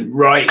truck and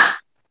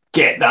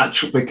get that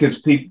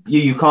because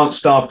you can't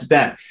starve to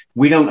death.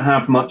 We don't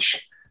have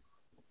much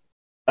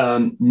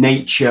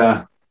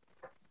nature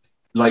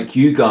like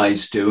you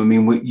guys do. I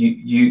mean,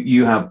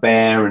 you have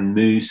bear and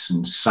moose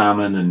and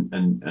salmon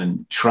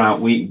and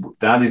trout.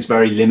 That is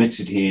very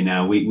limited here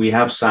now. We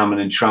have salmon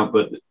and trout,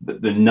 but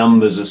the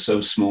numbers are so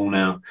small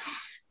now.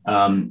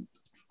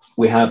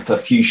 We have a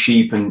few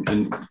sheep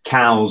and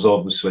cows,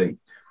 obviously,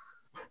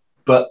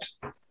 but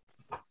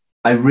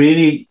I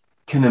really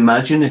can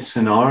imagine a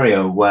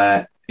scenario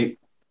where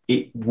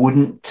it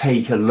wouldn't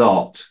take a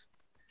lot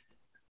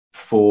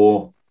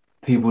for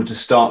people to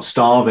start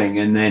starving,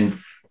 and then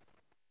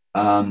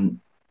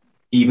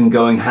even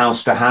going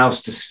house to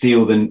house to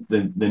steal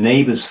the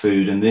neighbor's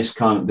food and this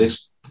kind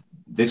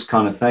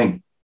of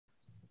thing.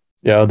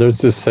 Yeah, there's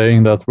this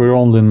saying that we're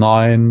only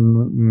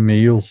 9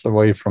 meals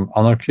away from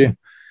anarchy.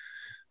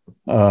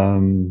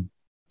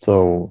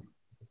 So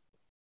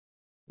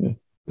yeah,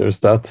 there's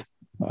that.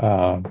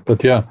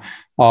 But yeah,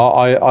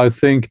 I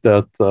think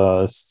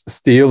that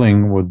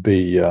stealing would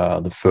be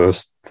the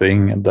first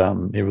thing, and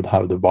then you would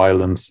have the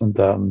violence, and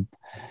then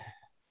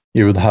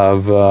you would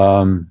have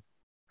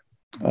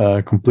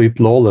complete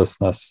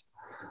lawlessness,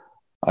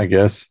 I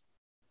guess.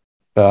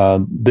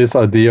 This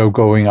idea of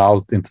going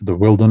out into the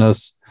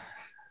wilderness,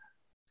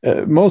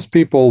 most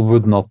people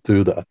would not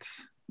do that.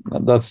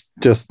 That's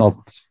just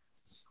not,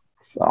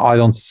 I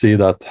don't see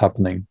that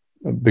happening,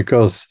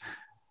 because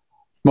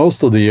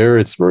most of the year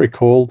it's very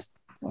cold.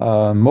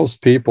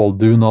 most people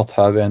do not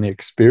have any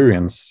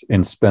experience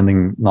in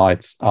spending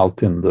nights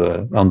out in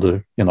the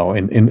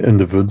in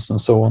the woods and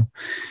so on.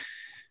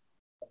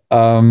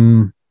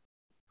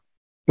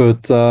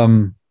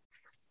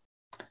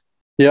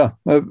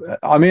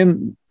 I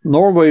mean,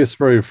 Norway is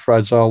very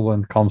fragile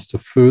when it comes to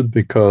food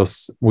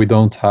because we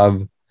don't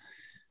have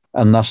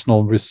a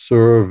national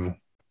reserve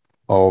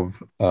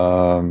of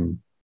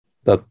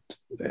that.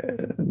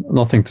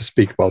 Nothing to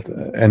speak about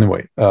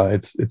anyway.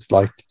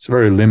 It's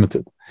very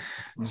limited.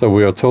 So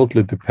we are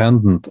totally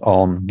dependent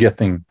on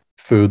getting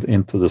food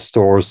into the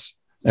stores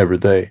every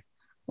day,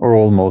 or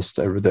almost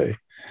every day.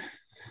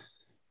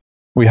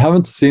 We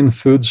haven't seen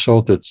food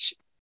shortage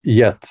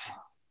yet,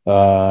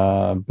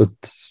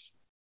 but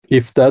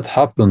if that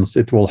happens,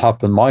 it will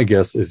happen. My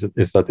guess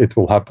is that it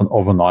will happen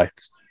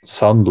overnight.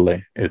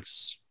 Suddenly,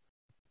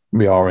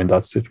 we are in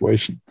that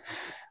situation,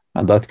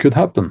 and that could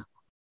happen.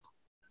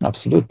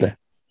 Absolutely.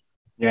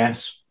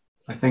 Yes,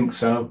 I think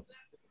so.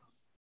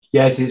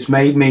 Yes, it's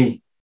made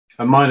me.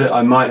 I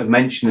might have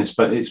mentioned this,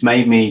 but it's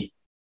made me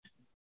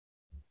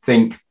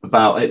think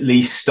about at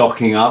least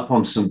stocking up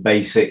on some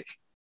basic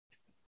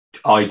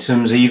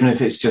items, even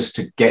if it's just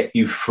to get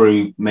you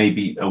through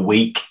maybe a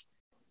week,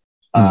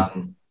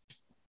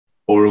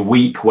 or a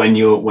week when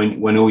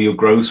all your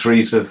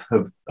groceries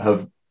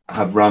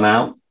have run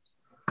out.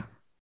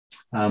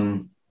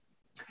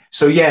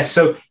 So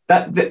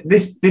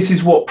this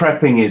is what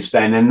prepping is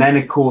then, and then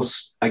of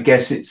course I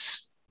guess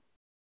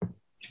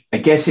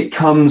it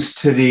comes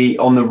to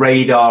on the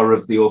radar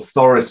of the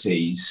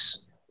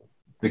authorities,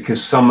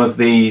 because some of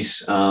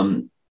these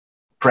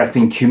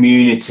prepping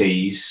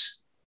communities,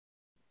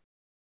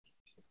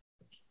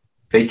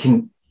 they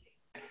can,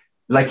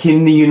 like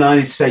in the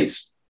United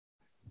States,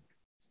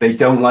 they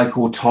don't like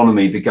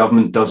autonomy. The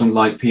government doesn't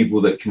like people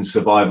that can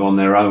survive on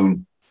their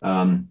own,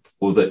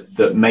 or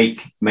that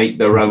make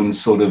their own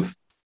sort of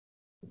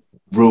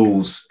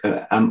rules.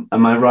 Am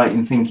I right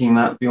in thinking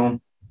that,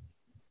 Bjørn?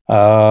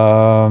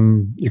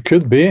 You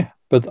could be,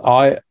 but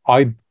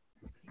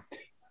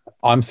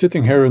I'm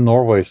sitting here in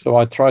Norway, so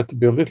I try to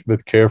be a little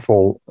bit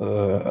careful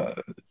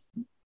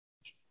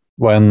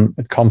when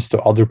it comes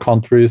to other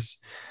countries.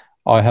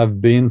 I have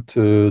been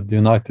to the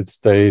United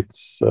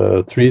States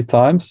 3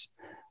 times,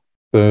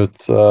 but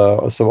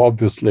so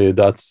obviously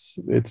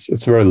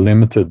it's very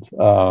limited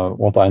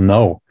what I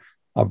know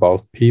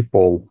about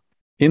people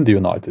in the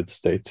United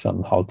States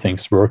and how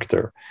things work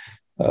there.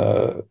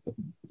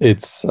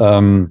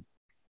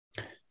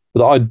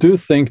 But I do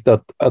think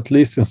that at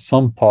least in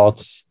some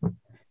parts,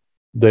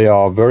 they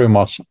are very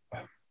much.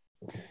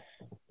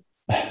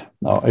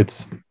 No,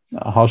 it's,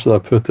 how should I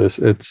put this?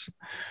 It's.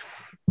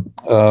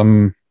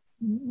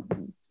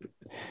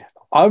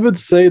 I would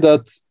say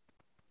that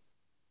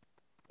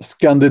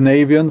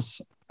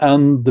Scandinavians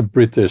and the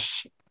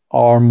British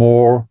are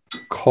more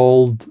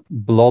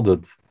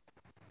cold-blooded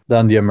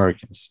than the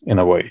Americans in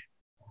a way.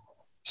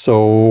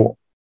 So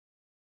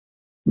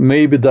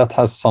maybe that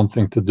has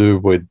something to do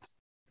with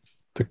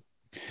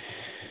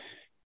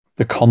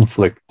the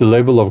conflict, the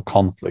level of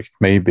conflict,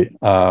 maybe,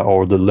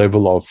 or the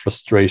level of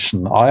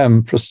frustration. I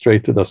am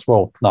frustrated as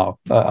well now.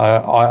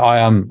 I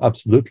am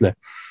absolutely,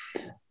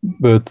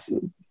 but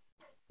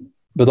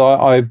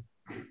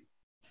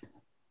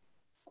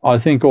I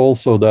think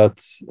also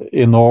that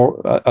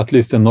at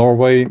least in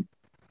Norway,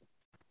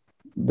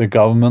 the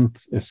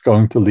government is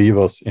going to leave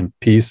us in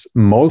peace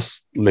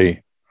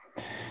mostly.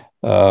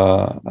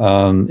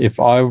 And if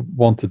I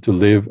wanted to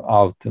live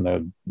out in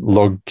a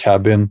log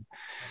cabin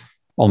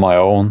on my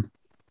own,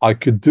 I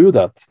could do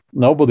that.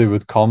 Nobody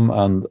would come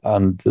and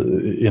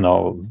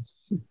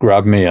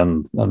grab me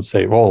and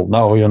say, well,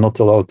 no, you're not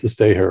allowed to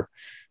stay here.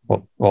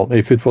 Well,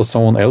 if it was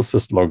someone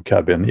else's log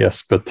cabin,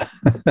 yes, but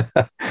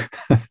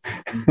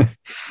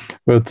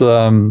but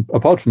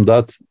apart from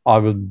that,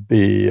 that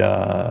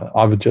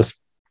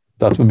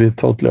would be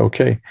totally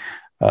okay.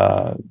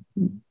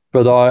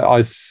 But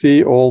I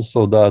see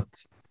also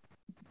that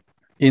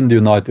in the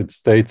United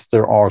States,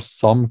 there are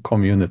some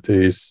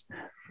communities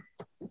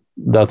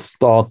that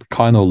start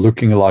kind of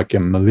looking like a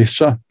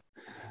militia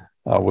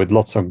with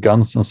lots of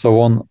guns and so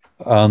on.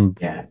 And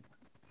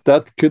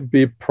that could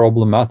be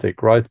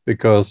problematic, right?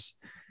 Because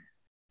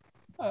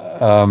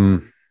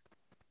the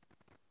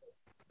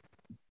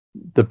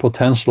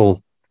potential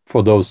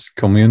for those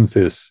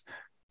communities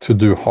to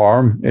do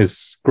harm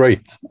is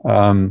great.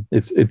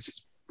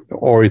 It's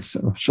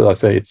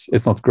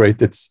not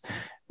great. It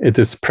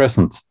is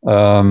present,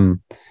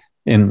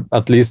 in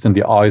at least in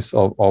the eyes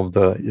of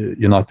the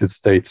United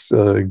States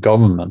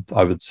government,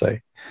 I would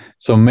say.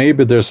 So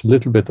maybe there's a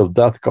little bit of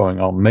that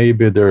going on.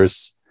 Maybe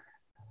there's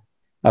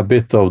a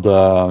bit of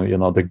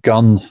the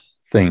gun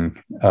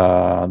thing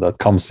that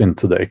comes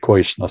into the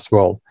equation as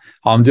well.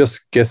 I'm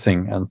just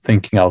guessing and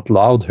thinking out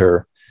loud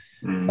here.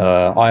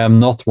 I am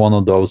not one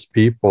of those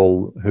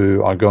people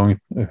who are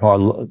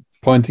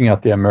pointing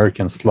at the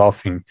Americans,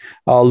 laughing.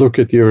 Look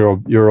at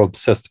you, you're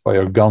obsessed by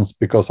your guns,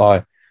 because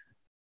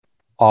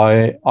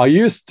I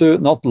used to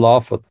not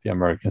laugh at the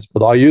Americans,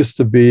 but I used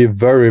to be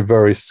very,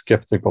 very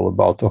skeptical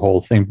about the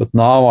whole thing. But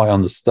now I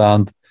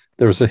understand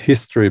there's a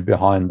history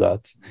behind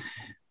that.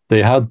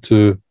 They had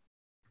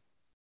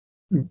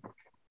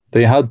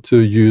to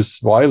use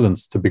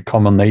violence to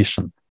become a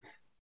nation,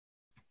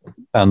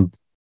 and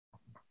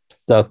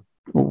that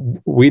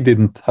we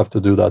didn't have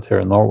to do that here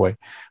in Norway.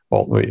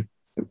 Well,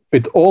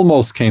 it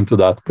almost came to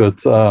that,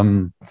 but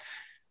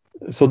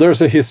so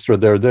there's a history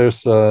there.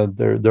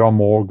 There are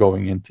more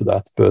going into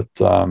that, but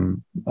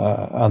and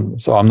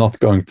so I'm not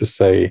going to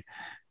say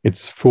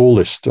it's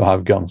foolish to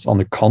have guns. On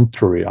the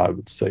contrary, I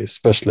would say,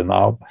 especially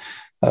now,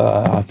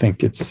 I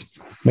think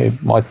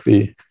might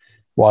be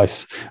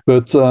wise.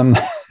 But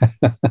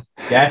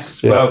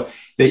yes, yeah. well,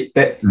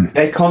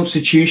 their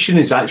constitution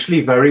is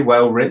actually very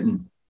well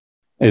written.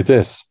 It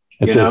is.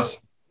 It is.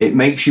 It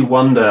makes you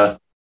wonder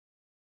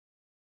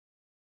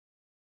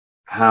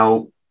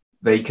how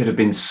they could have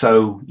been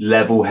so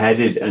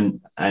level-headed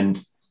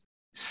and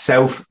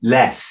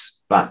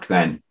selfless back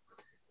then.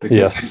 Because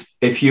yes.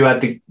 if you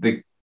had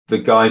the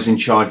guys in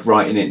charge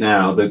writing it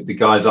now, the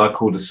guys I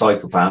call the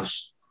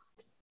psychopaths,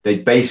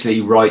 they'd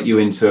basically write you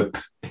into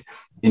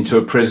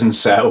a prison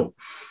cell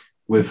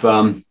with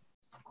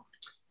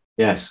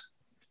yes.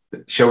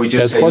 Shall we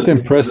just say? It's quite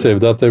impressive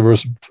that they were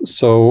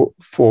so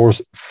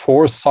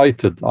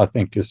foresighted, I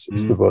think is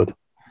the word.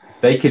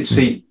 They could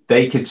see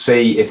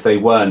if they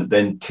weren't,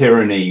 then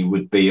tyranny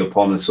would be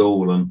upon us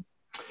all. And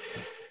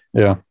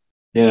yeah,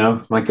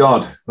 my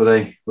God,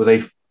 were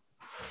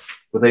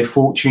they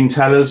fortune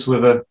tellers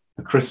with a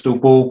crystal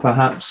ball,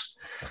 perhaps?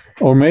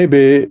 Or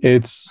maybe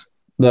it's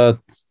that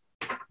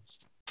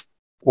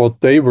what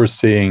they were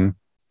seeing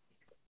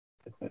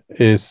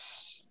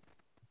is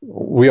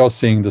we are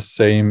seeing the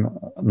same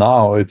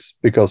now. It's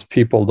because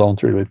people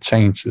don't really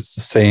change. It's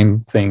the same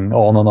thing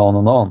on and on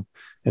and on.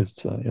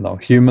 It's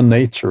human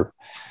nature.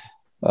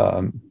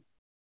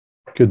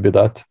 Could be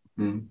that.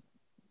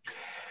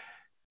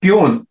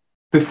 Bjørn,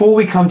 before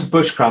we come to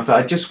bushcraft,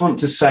 I just want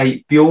to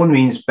say Bjørn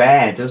means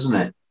bear, doesn't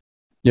it?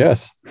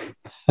 Yes.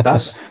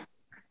 It's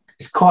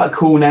quite a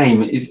cool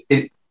name. Is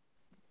that?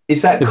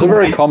 It's cool a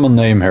very name? common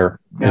name here.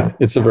 Yeah.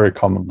 It's a very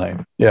common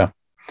name. Yeah.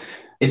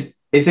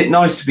 Is it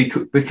nice to be,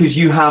 because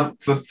you have,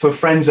 for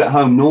friends at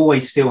home, Norway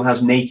still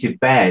has native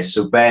bears,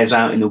 so bears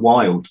out in the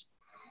wild.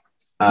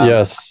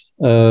 Yes,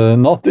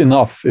 not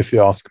enough, if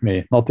you ask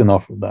me. Not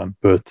enough of them,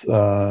 but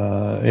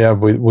yeah,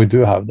 we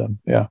do have them.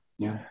 Yeah.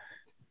 Yeah.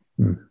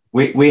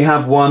 We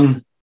have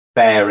one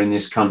bear in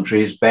this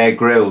country. It's Bear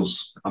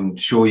Grylls. I'm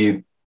sure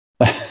you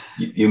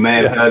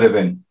may have heard of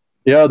him.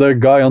 Yeah, the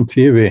guy on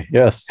TV.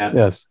 Yes. Yeah.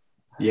 Yes.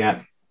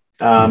 Yeah.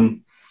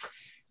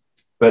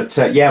 But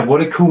yeah,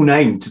 what a cool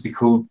name to be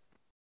called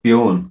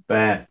Bjørn,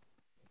 bear.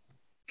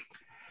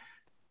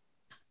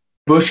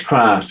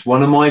 Bushcraft,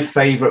 one of my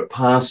favorite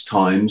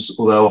pastimes,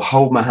 although I'll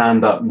hold my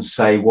hand up and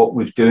say what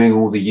with doing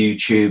all the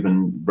YouTube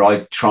and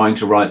trying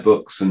to write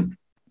books and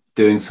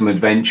doing some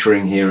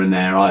adventuring here and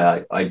there,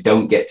 I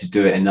don't get to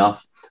do it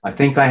enough. I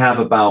think I have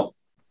about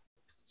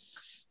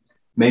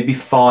maybe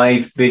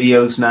 5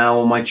 videos now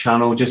on my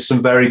channel, just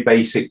some very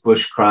basic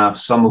bushcraft,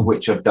 some of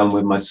which I've done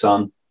with my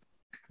son.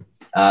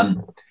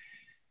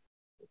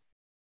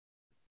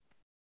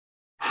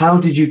 How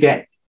did you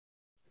get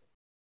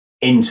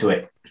into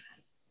it?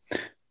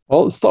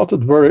 Well, it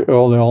started very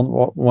early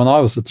on when I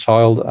was a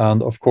child.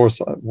 And of course,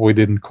 we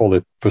didn't call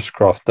it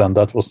bushcraft then.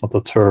 That was not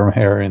a term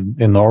here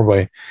in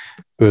Norway.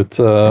 But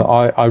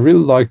I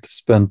really like to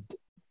spend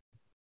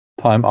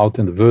time out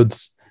in the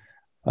woods,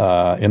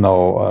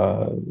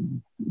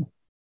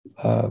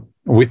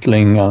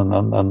 whittling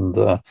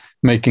and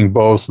making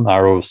bows and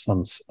arrows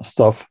and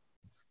stuff.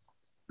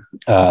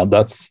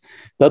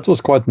 That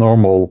was quite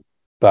normal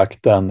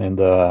back then in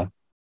the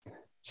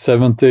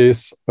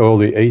 70s,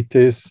 early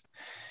 80s.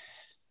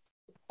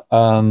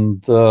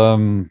 And I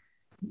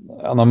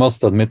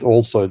must admit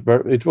also,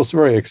 it was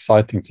very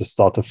exciting to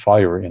start a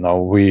fire.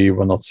 We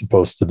were not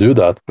supposed to do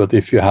that, but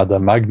if you had a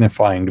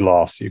magnifying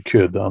glass, you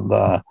could. And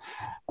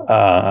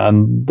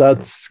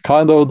that's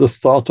kind of the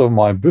start of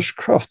my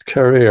bushcraft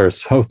career,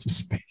 so to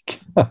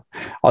speak.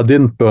 I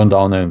didn't burn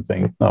down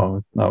anything,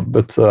 no.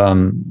 But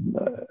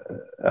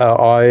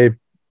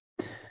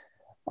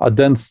I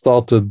then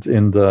started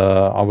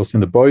I was in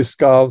the Boy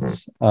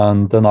Scouts,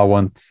 and then I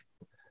went.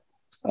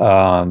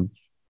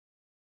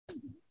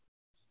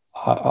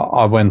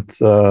 I went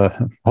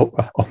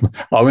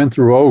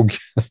rogue,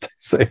 as they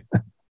say,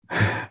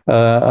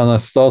 and I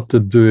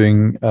started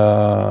doing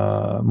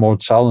more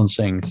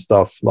challenging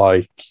stuff.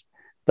 Like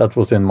that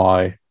was in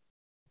my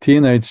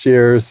teenage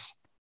years,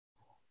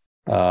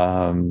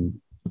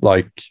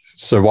 like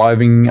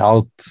surviving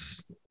out,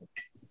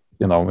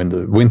 in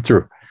the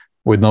winter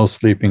with no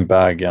sleeping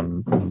bag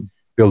and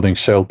building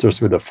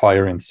shelters with a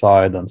fire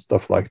inside and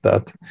stuff like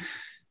that.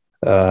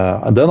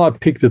 And then I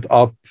picked it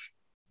up.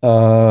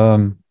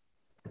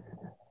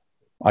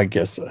 I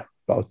guess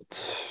about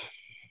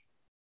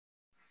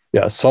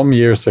some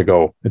years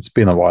ago. It's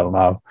been a while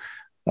now,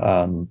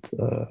 and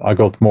I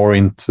got more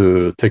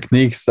into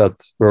techniques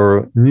that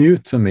were new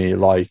to me,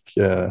 like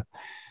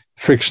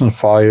friction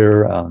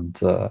fire and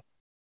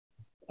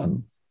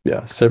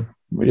yeah, so,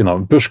 you know,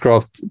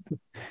 bushcraft.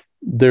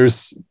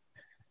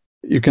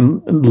 You can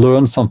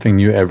learn something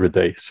new every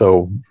day,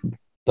 so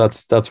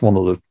that's one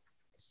of the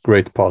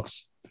great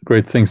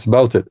things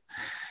about it.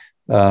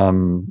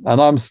 And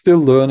I'm still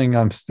learning.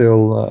 I'm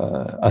still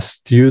a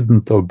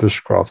student of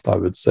bushcraft, I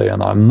would say,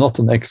 and I'm not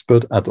an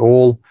expert at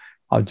all.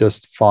 I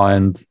just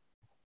find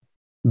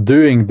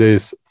doing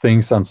these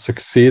things and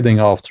succeeding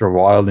after a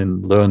while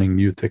in learning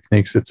new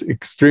techniques, it's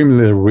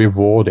extremely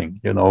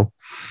rewarding, you know.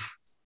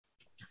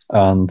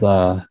 And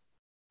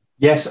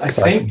yes,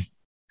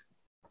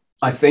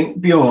 I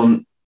think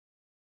Bjørn,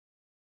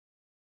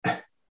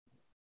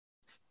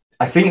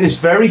 I think there's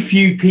very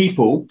few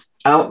people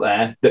out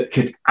there that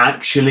could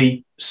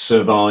actually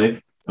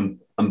survive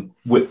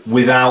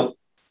without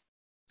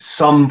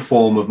some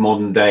form of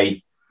modern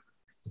day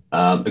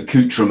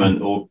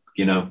accoutrement, or,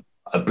 you know,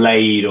 a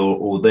blade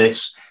or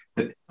this.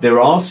 There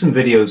are some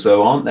videos,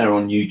 though, aren't there,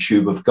 on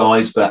YouTube, of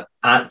guys that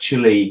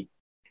actually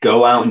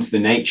go out into the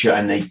nature,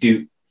 and they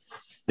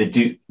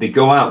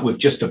go out with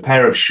just a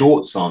pair of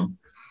shorts on,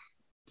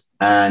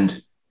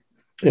 and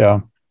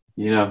yeah,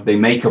 you know, they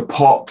make a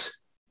pot.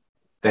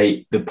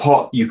 The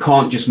pot, you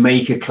can't just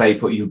make a clay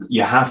pot.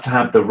 You have to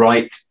have the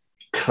right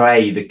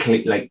clay,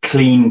 like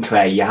clean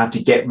clay. You have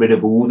to get rid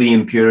of all the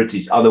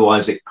impurities,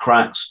 otherwise it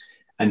cracks.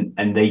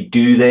 And they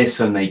do this,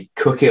 and they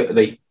cook it.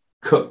 They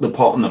cook the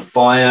pot on the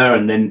fire,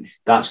 and then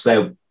that's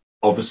there,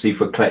 obviously,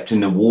 for collecting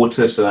the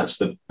water. So that's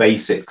the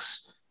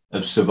basics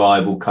of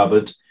survival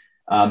covered.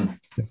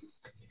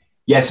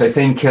 Yes, I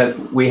think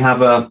we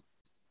have a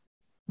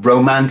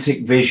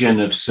romantic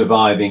vision of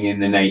surviving in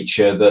the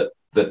nature that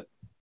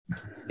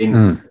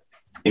in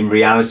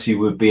reality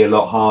would be a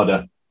lot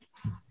harder.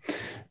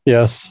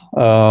 Yes,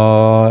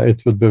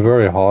 it would be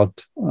very hard.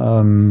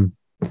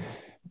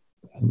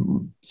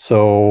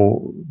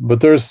 So, but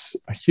there's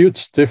a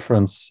huge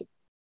difference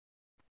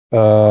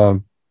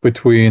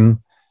between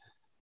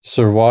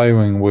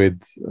surviving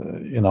with,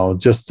 you know,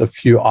 just a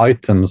few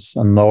items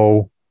and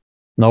no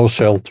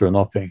shelter,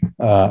 nothing,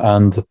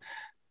 and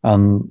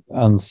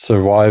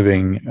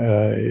surviving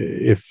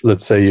if,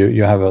 let's say,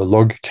 you have a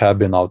log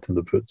cabin out in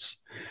the woods.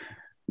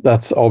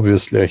 That's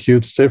obviously a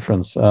huge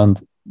difference, and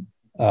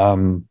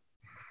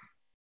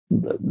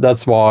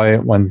that's why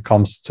when it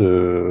comes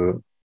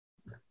to,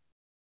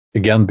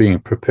 again, being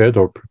prepared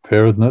or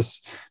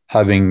preparedness,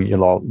 having you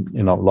know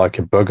like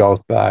a bug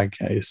out bag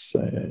is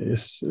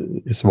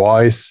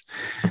wise,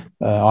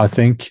 I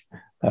think,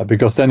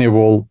 because then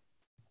you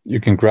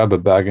can grab a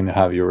bag and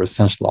have your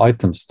essential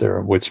items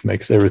there, which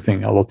makes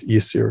everything a lot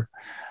easier.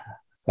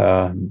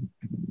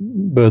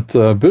 But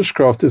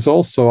bushcraft is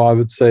also, I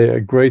would say, a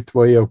great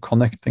way of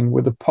connecting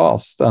with the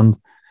past and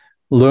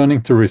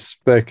learning to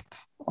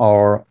respect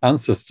our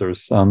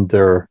ancestors and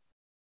their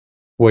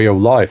way of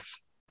life,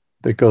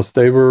 because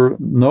they were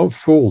no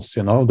fools,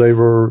 you know. They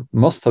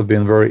must have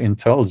been very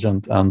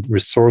intelligent and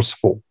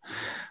resourceful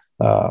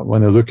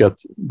when you look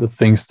at the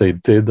things they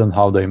did and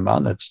how they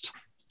managed.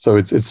 So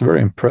it's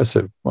very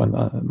impressive when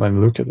you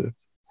look at it.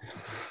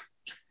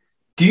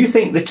 Do you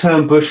think the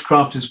term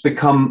bushcraft has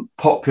become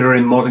popular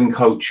in modern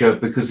culture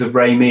because of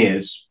Ray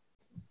Mears?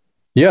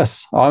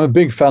 Yes, I'm a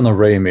big fan of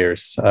Ray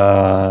Mears.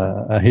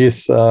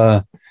 He's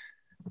not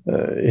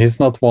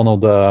one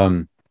of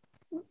the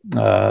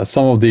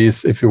some of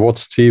these. If you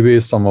watch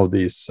TV, some of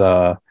these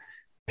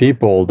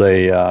people,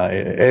 they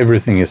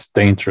everything is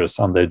dangerous,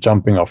 and they're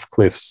jumping off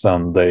cliffs,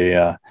 and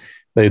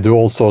they do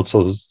all sorts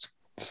of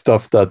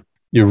stuff that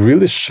you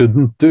really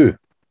shouldn't do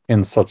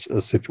in such a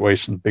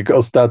situation,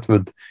 because that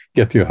would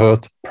get you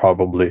hurt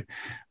probably.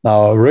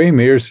 Now, Ray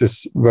Mears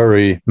is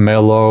very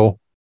mellow,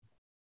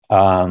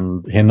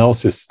 and he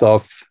knows his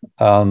stuff.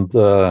 And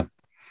I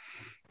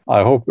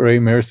hope Ray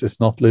Mears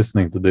is not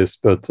listening to this,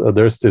 but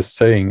there's this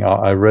saying,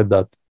 I read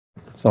that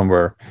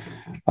somewhere.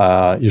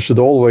 You should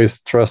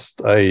always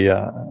trust a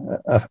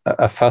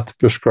fat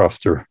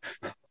bushcrafter.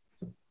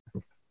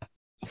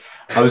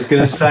 I was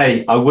going to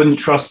say, I wouldn't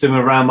trust him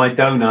around my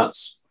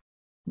donuts.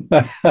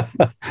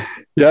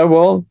 Yeah,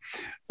 well,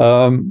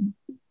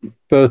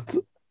 but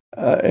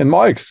in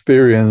my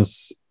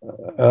experience,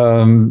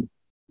 you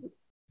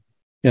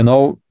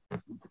know,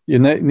 you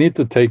need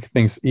to take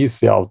things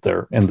easy out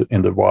there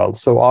in the wild.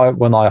 So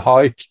when I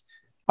hike,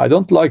 I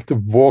don't like to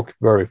walk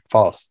very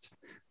fast,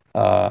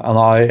 and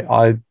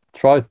I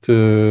try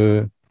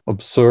to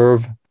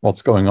observe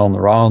what's going on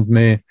around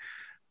me.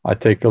 I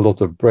take a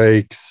lot of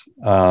breaks,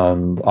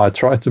 and I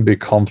try to be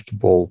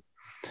comfortable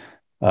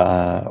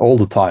all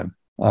the time.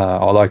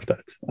 I like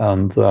that,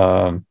 and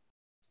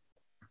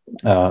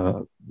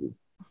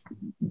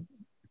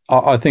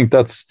I think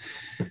that's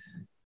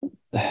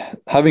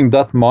having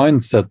that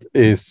mindset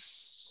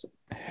is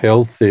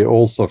healthy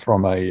also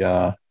from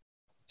a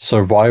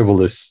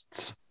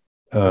survivalist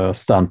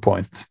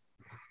standpoint.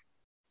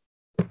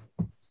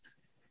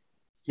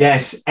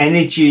 Yes,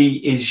 energy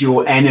is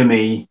your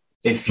enemy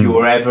if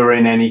you're ever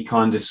in any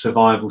kind of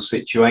survival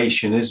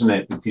situation, isn't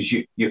it? Because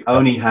you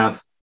only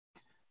have,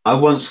 I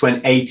once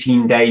went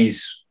 18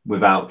 days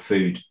without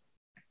food.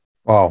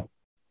 Wow.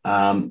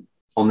 On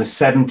the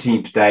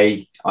 17th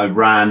day, I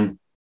ran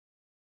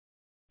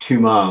 2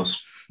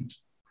 miles.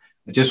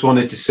 I just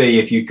wanted to see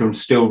if you can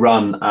still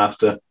run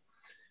after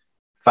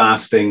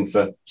fasting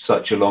for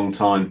such a long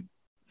time.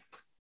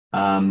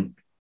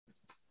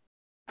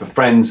 For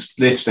friends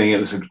listening, it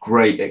was a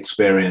great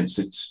experience.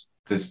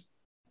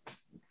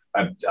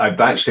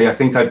 I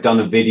think I've done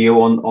a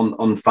video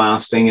on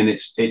fasting, and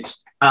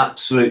it's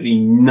absolutely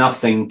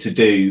nothing to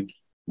do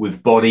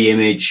with body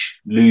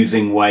image,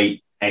 losing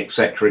weight,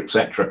 etc.,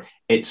 etc.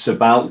 It's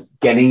about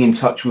getting in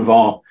touch with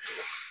our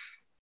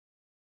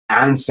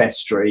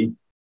ancestry,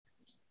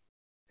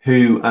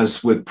 who,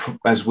 as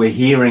we're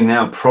hearing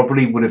now,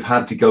 probably would have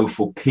had to go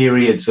for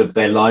periods of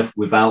their life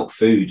without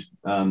food,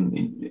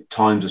 in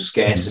times of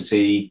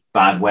scarcity,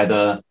 bad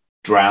weather,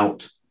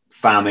 drought,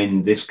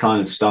 famine, this kind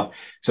of stuff.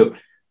 So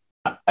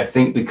I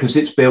think because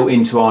it's built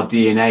into our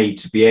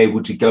DNA to be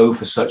able to go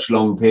for such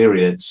long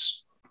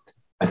periods,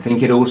 I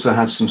think it also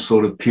has some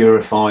sort of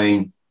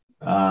purifying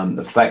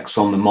effects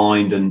on the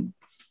mind and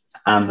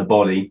the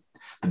body.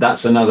 But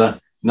that's another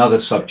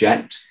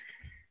subject.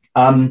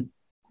 For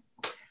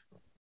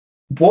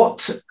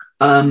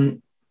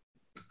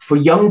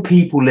young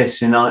people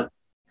listening,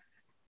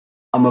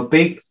 I'm a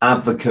big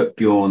advocate,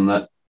 Bjørn,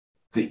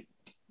 that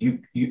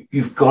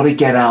you've got to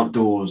get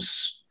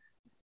outdoors.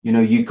 You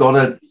know, you got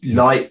to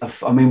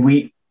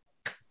we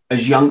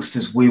as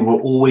youngsters, we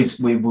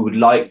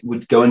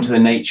would go into the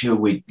nature,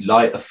 we'd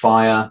light a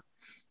fire,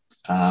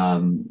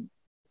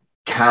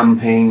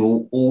 camping,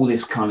 all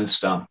this kind of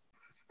stuff.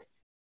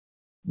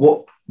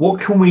 What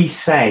can we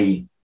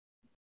say?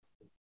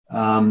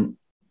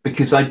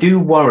 Because I do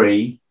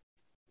worry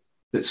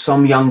that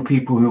some young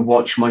people who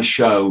watch my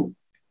show,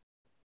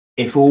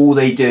 if all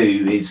they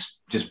do is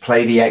just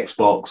play the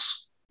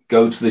Xbox,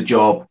 go to the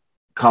job,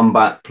 come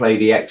back, play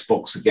the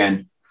Xbox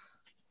again,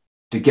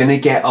 they're going to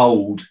get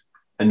old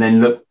and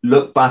then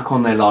look back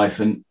on their life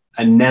and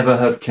never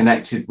have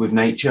connected with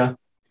nature.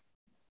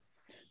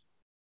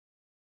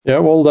 Yeah,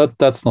 well,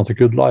 that's not a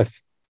good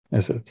life,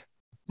 is it?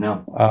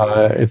 No.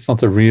 It's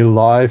not a real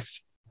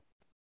life.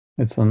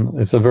 It's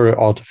a very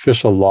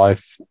artificial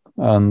life,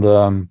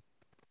 and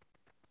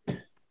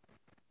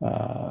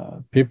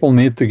people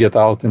need to get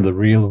out in the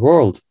real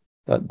world.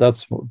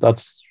 That's what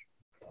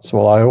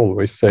I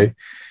always say.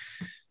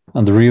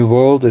 And the real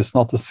world is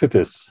not the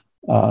cities.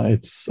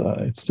 It's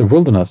the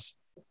wilderness.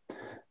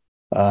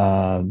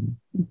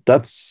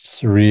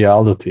 That's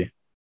reality,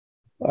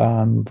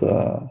 and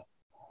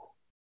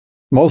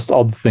most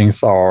other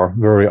things are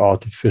very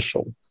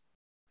artificial.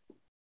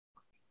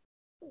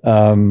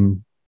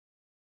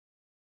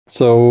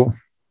 So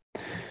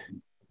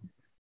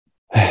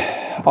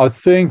I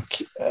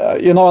think,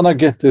 and I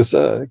get this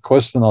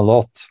question a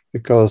lot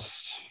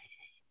because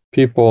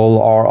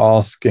people are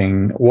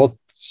asking, what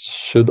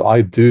should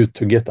I do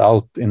to get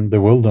out in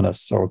the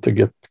wilderness or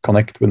to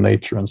connect with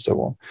nature and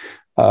so on?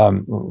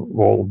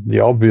 Well, the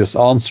obvious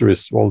answer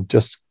is, well,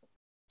 just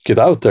get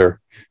out there.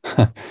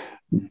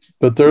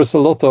 But there's a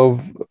lot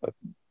of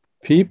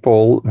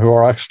people who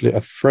are actually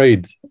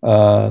afraid.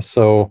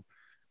 So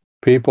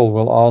people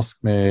will ask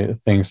me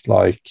things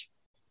like,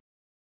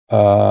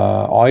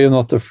 are you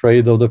not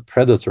afraid of the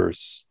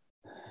predators?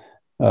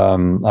 Yeah,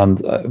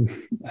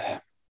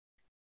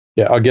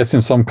 I guess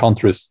in some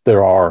countries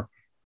there are.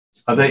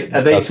 Are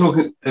they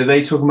talking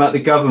about the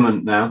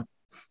government now?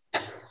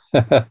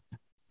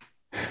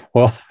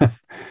 Well,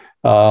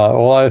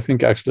 I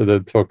think actually they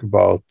talk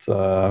about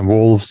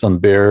wolves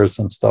and bears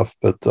and stuff,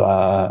 but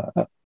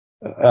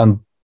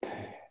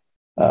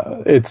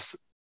it's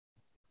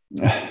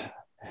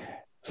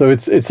so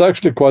it's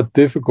actually quite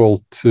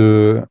difficult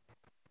to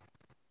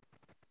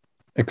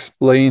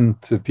explain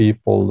to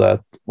people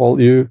that, well,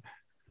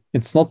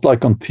 it's not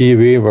like on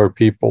TV where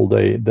people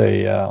they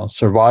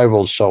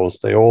survival shows,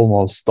 they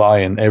almost die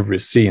in every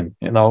scene.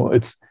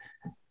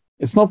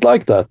 It's not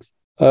like that.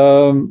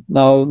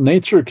 Now,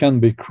 nature can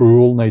be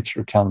cruel,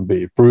 nature can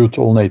be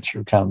brutal,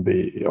 nature can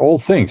be all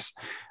things,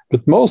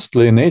 but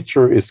mostly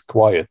nature is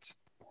quiet.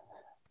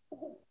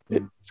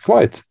 It's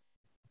quiet.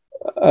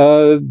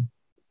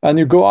 And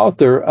you go out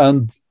there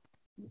and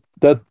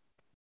that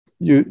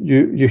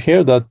you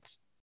hear that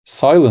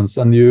silence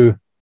and you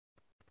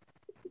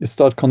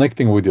start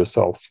connecting with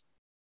yourself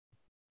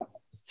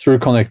through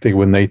connecting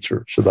with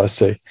nature, should I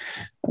say.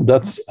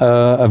 That's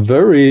a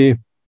very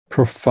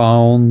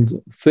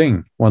profound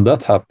thing when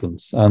that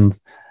happens, and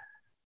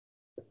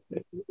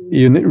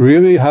you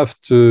really have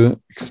to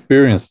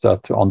experience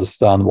that to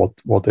understand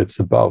what it's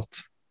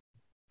about.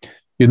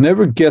 You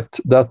never get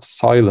that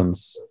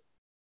silence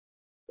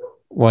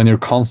when you're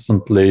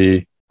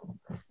constantly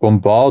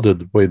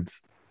bombarded with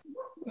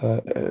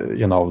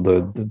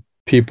the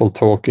people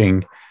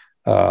talking,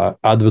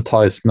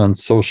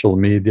 advertisements, social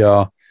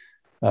media,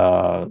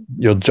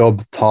 your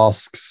job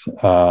tasks,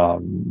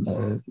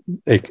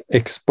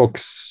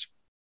 Xbox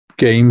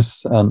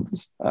games, and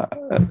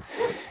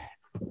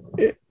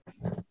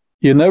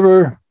you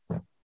never.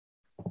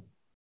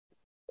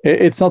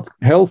 It's not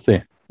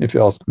healthy, if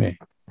you ask me.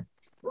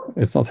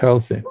 It's not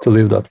healthy to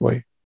live that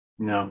way.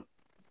 No.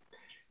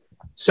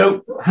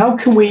 So, how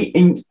can we?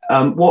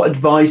 What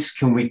advice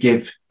can we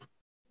give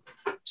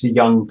to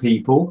young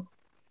people?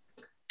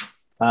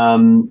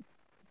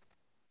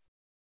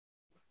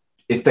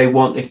 If they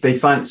want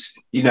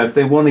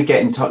to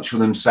get in touch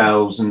with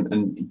themselves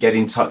and get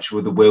in touch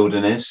with the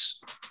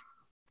wilderness,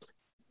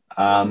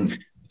 I'd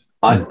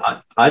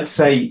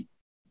say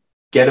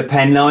get a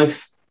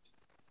penknife.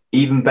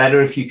 Even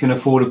better if you can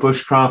afford a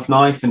bushcraft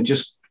knife, and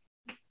just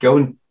go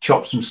and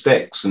chop some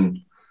sticks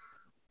and,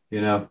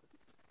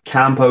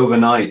 camp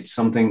overnight,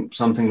 something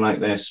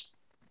like this.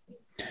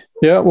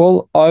 Yeah,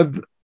 well,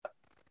 I've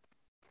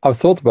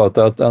thought about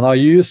that, and I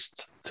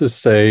used to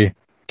say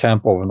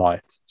camp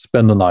overnight,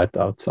 spend the night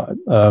outside.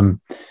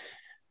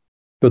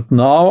 But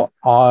now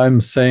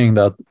I'm saying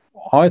that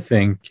I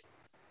think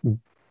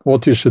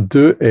what you should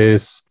do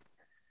is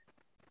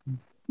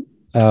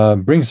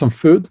bring some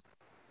food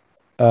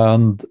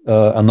and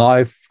a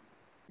knife,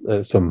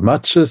 some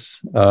matches,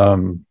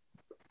 and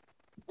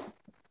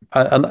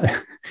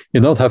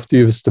you don't have to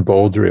use the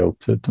bow drill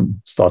to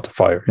start a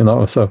fire,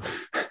 So,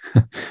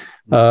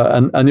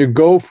 and you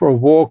go for a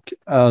walk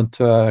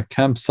to a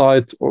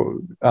campsite,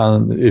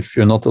 and if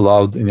you're not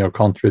allowed in your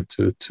country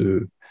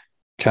to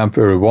camp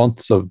where you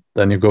want, so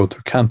then you go to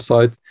a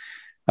campsite,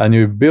 and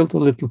you build a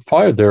little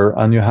fire there,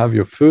 and you have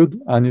your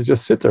food, and you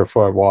just sit there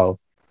for a while.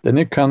 Then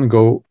you can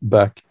go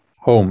back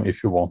home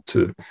if you want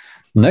to.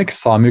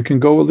 Next time you can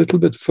go a little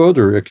bit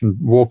further. You can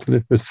walk a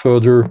little bit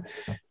further.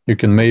 You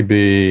can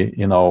maybe,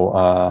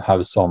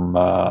 have some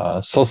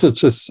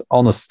sausages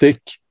on a stick,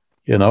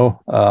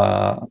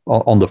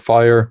 on the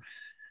fire.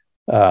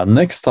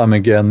 Next time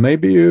again,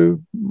 maybe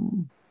you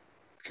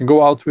can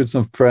go out with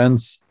some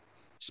friends,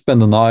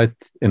 spend the night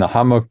in a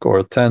hammock or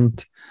a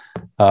tent,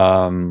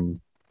 and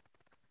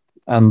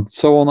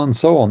so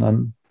on,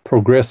 and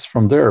progress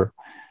from there.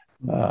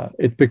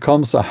 It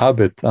becomes a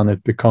habit, and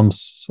it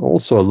becomes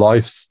also a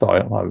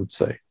lifestyle, I would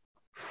say.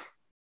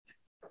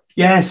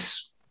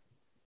 Yes.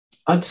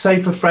 I'd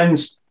say for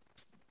friends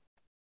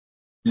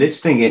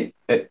listening,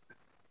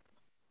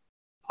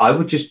 I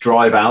would just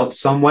drive out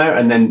somewhere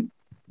and then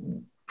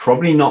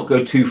probably not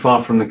go too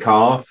far from the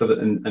car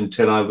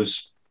until I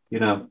was,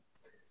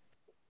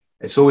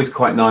 it's always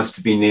quite nice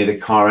to be near the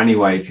car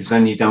anyway, because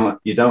then you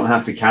don't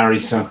have to carry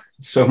so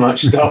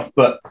much stuff.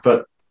 But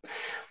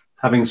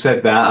having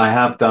said that, I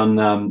have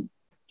done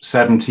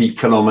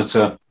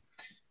 70-kilometer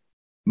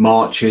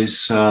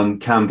marches,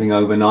 camping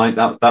overnight.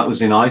 That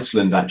was in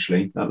Iceland,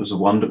 actually. That was a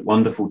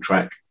wonderful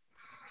trek.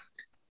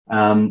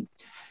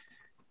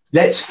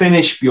 Let's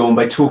finish, Bjørn,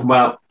 by talking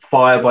about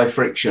fire by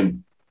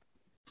friction.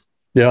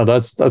 Yeah,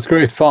 that's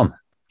great fun.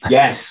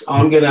 Yes,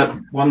 I'm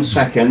gonna, 1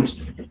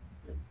 second.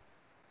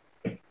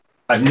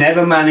 I've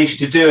never managed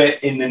to do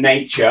it in the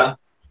nature,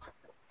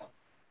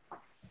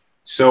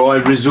 so I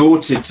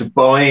resorted to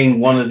buying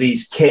one of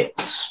these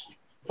kits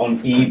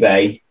on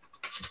eBay.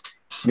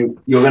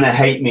 You're going to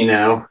hate me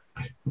now.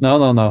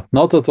 No,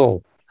 not at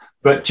all.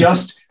 But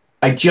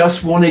I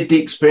just wanted the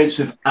experience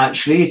of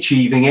actually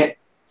achieving it,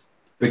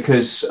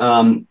 because,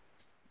 I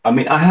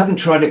haven't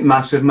tried it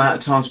massive amount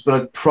of times, but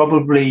I've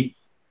probably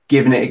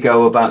given it a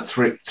go about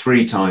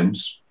three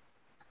times.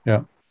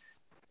 Yeah.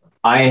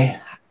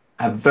 I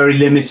have very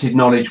limited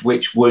knowledge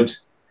which wood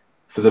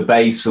for the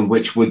base and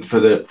which wood for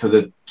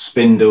the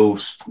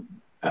spindles.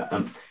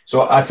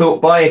 So I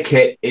thought, buy a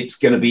kit, it's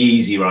going to be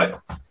easy, right?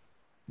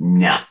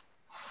 Nah.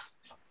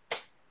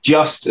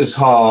 Just as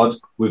hard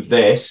with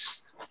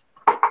this.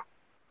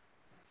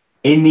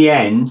 In the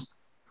end,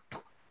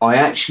 I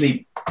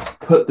actually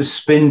put the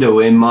spindle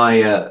in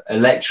my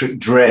electric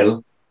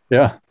drill.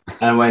 Yeah.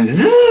 And went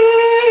zzz.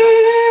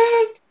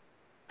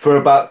 For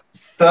about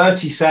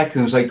 30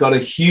 seconds. I got a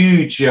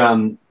huge,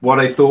 what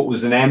I thought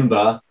was an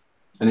ember,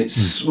 and it's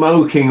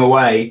smoking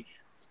away.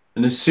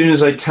 And as soon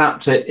as I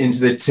tapped it into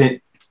the tin,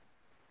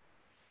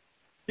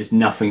 there's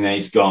nothing there,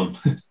 it's gone.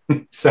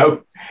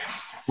 So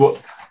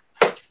what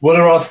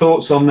are our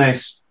thoughts on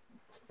this?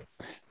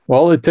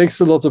 Well, it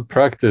takes a lot of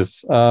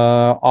practice.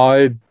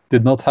 I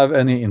did not have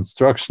any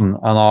instruction,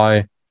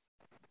 and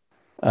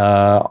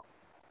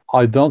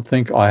I don't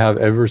think I have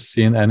ever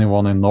seen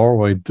anyone in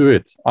Norway do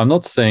it. I'm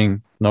not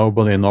saying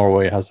nobody in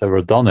Norway has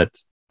ever done it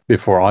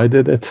before I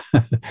did it.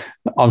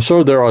 I'm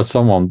sure there are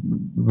someone,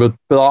 but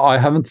I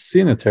haven't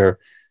seen it here.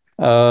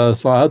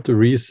 So I had to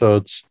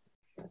research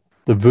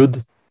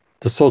the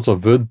sorts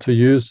of wood to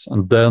use,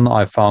 and then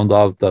I found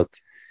out that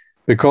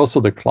because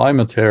of the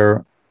climate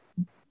here,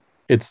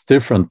 it's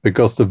different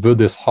because the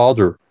wood is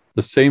harder.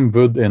 The same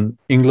wood in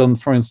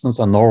England, for instance,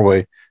 and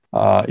Norway,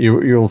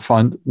 you'll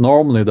find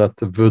normally that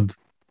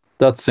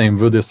that same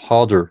wood is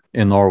harder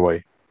in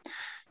Norway.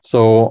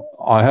 So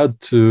I had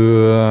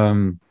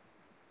to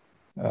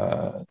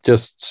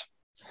just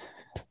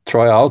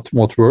try out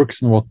what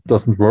works and what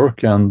doesn't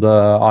work, and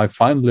I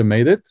finally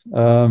made it.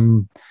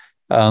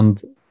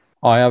 And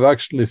I have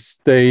actually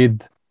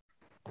stayed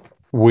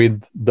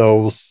with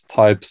those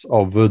types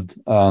of wood,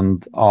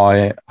 and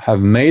I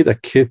have made a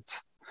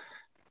kit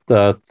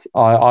that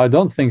I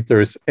don't think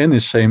there is any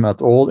shame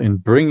at all in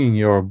bringing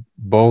your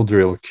bow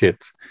drill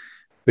kit,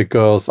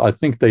 because I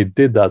think they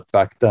did that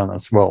back then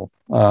as well.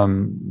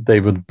 They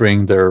would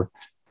bring their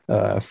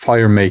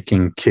fire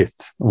making kit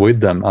with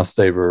them as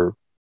they were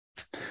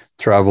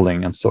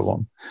traveling and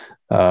so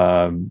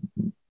on.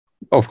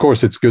 Of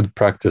course, it's good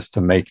practice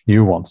to make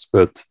new ones,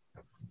 but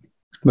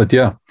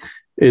yeah,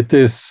 it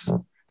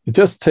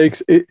just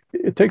takes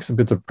it takes a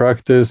bit of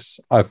practice.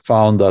 I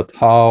found that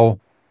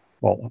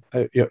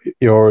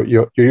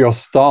your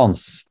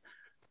stance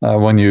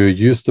when you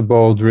use the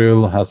bow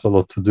drill has a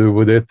lot to do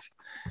with it.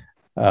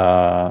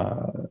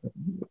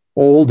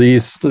 All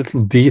these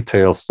little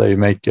details, they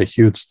make a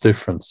huge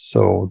difference.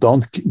 So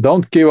don't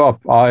give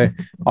up. I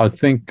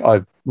think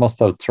I must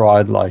have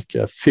tried like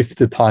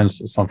 50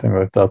 times or something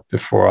like that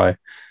before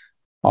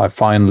I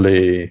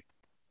finally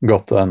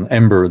got an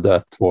ember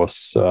that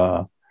was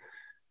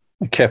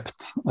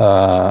kept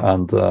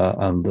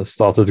and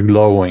started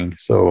glowing.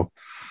 So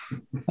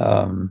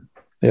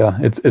yeah,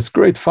 it's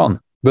great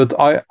fun. But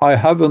I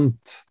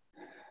haven't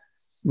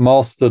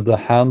mastered the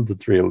hand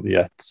drill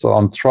yet, so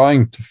I'm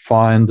trying to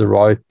find the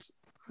right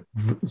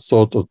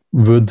sort of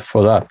wood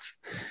for that.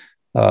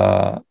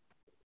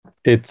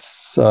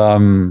 It's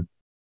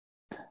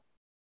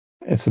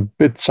a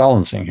bit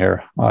challenging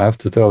here, I have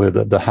to tell you,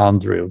 that the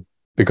hand drill,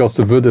 because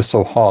the wood is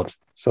so hard.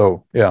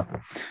 So yeah.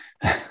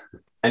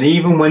 And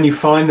even when you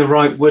find the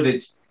right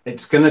wood,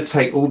 it's going to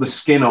take all the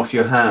skin off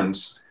your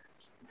hands.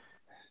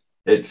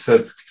 It's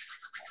a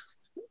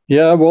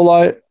well,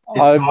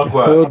 I've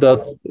heard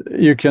that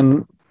you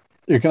can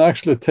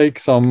actually take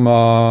some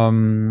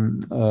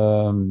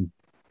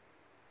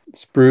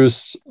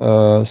spruce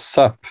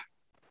sap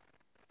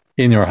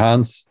in your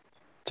hands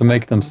to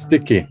make them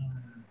sticky,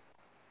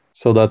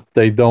 so that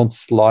they don't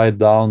slide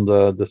down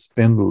the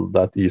spindle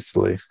that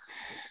easily.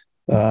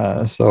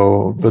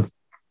 But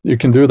you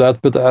can do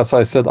that. But as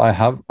I said, I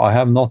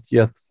have not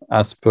yet,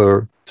 as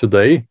per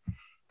today,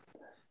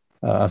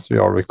 as we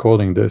are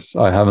recording this,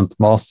 I haven't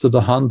mastered the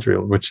hand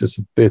drill, which is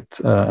a bit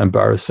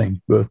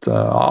embarrassing. But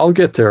I'll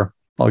get there.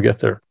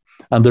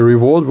 And the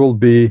reward will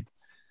be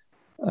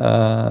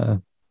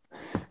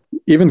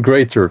even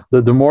greater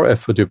the more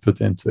effort you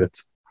put into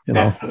it.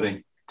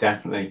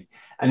 Definitely.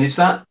 And is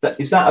that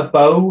a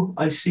bow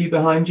I see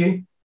behind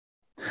you?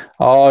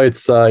 Oh,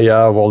 it's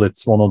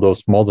it's one of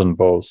those modern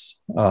bows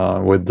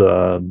with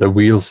the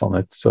wheels on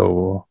it.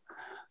 So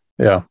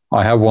yeah,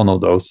 I have one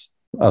of those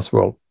as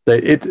well.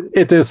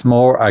 It is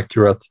more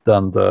accurate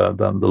than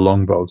the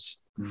long bows.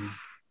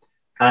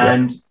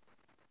 And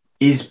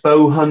is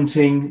bow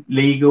hunting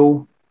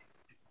legal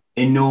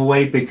in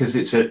Norway? Because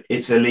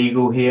it's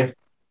illegal here.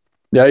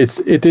 Yeah,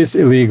 it is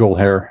illegal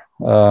here,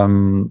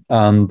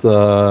 and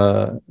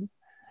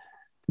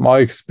my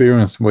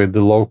experience with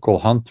the local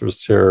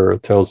hunters here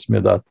tells me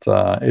that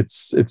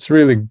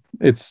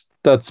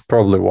that's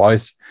probably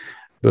wise,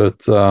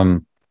 but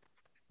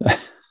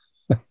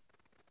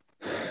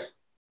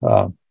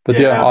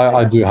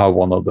I do have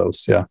one of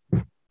those. Yeah,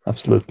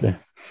 absolutely.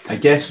 I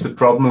guess the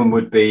problem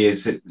would be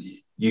is that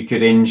you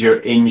could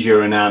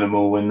injure an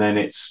animal, and then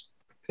it's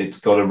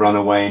got to run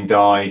away and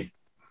die.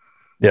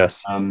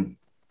 Yes.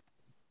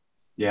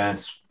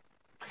 Yes.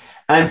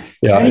 And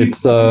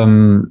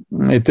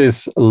it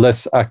is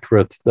less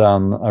accurate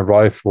than a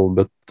rifle,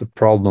 but the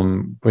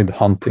problem with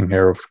hunting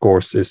here, of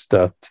course, is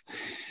that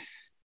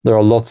there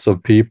are lots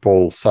of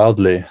people,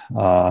 sadly,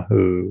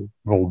 who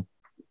will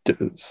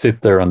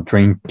sit there and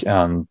drink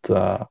and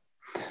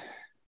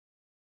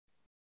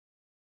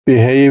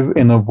behave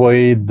in a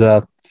way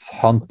that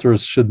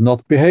hunters should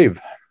not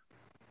behave,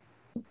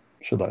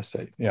 should I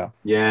say. Yeah.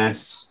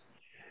 Yes.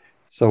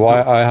 So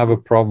I have a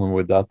problem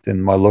with that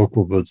in my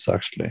local woods,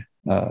 actually.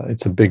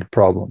 It's a big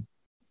problem.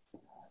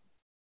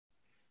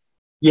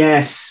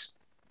 Yes.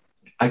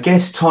 I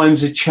guess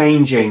times are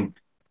changing,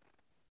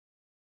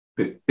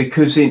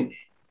 because in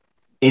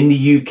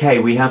the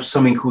UK, we have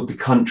something called the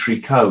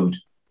Country Code.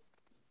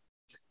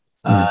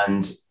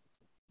 And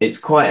it's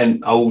quite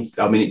an old,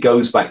 it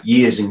goes back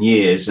years and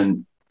years,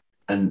 and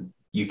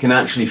you can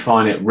actually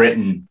find it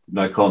written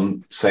like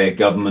on, say, a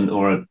government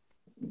or a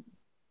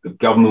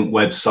government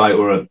website,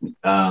 or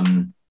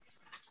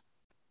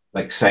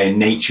like, say, a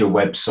nature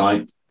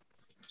website.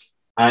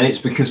 And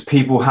it's because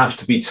people have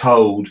to be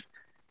told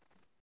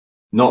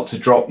not to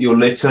drop your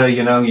litter.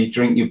 You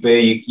drink your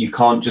beer, you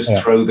can't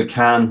just throw the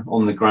can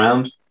on the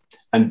ground.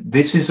 And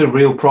this is a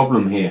real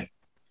problem here.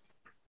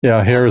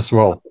 Yeah, here as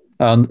well.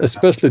 And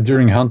especially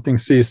during hunting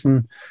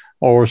season,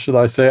 or should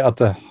I say at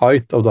the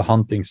height of the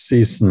hunting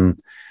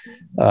season,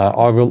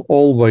 I will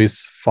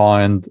always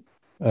find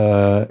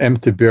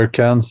empty beer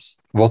cans,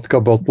 vodka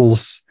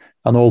bottles,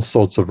 and all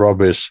sorts of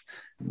rubbish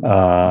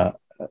at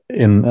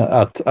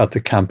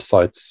the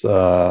campsites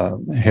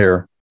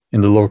here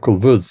in the local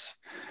woods,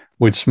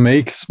 which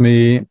makes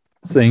me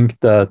think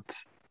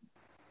that,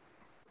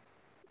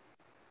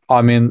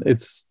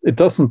 it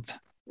doesn't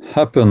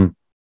happen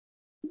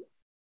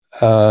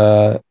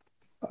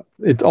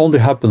it only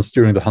happens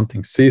during the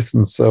hunting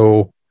season,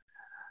 so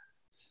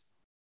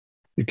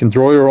you can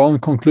draw your own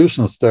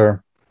conclusions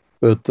there.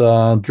 But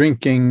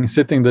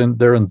sitting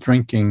there and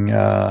drinking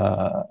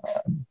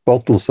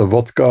bottles of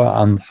vodka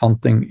and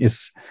hunting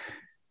is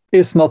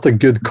not a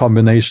good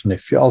combination,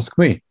 if you ask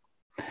me.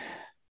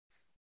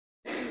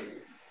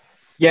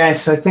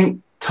 Yes, I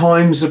think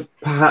times are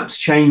perhaps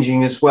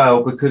changing as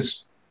well,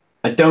 because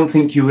I don't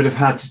think you would have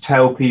had to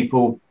tell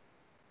people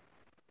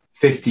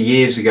 50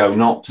 years ago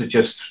not to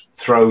just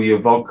throw your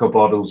vodka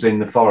bottles in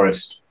the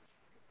forest.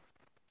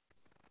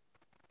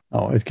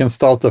 Oh, it can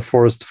start a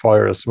forest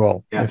fire as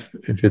well. Yeah. If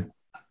it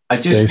I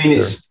just mean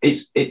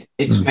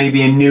it's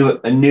maybe a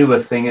newer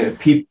thing.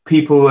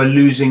 People are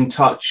losing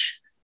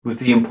touch with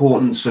the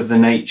importance of the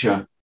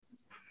nature.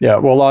 Yeah,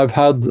 well, I've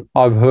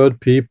heard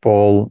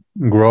people,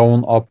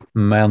 grown up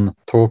men,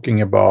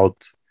 talking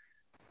about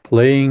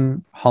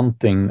playing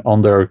hunting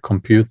on their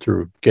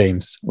computer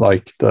games,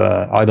 like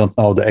I don't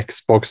know, the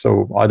Xbox,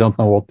 so I don't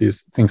know what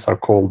these things are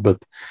called,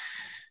 but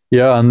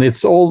yeah, and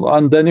it's all,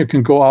 and then you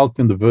can go out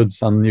in the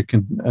woods and you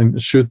can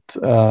shoot,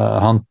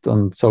 hunt,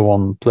 and so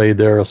on, play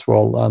there as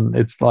well. And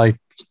it's like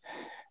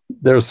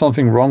there's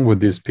something wrong with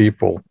these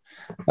people.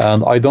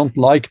 And I don't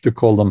like to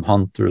call them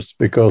hunters,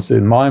 because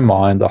in my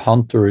mind, a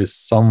hunter is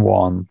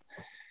someone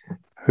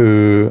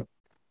who,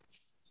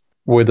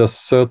 with a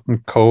certain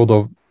code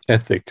of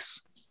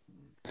ethics,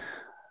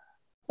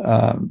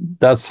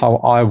 that's how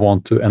I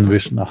want to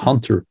envision a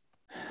hunter.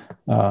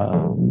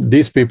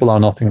 These people are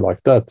nothing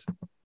like that.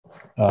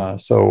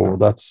 So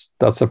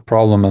that's a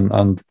problem.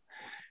 And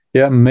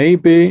yeah,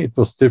 maybe it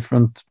was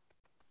different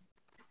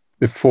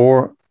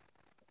before.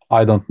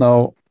 I don't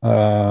know.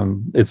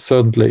 It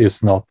certainly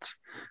is not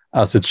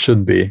as it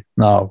should be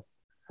now.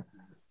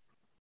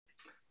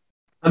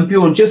 And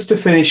Bjørn, just to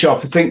finish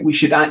off, I think we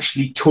should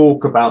actually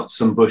talk about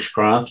some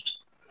bushcraft.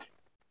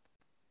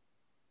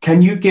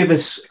 Can you give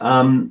us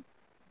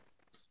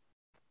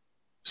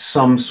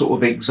some sort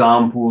of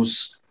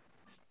examples?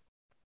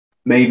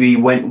 Maybe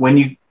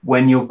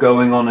when you're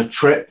going on a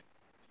trip,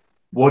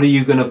 what are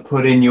you going to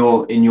put in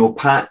your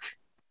pack?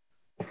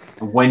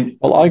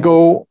 Well, I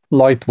go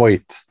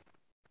lightweight,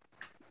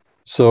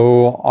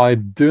 so I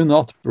do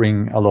not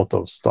bring a lot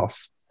of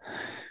stuff.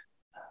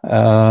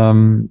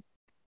 The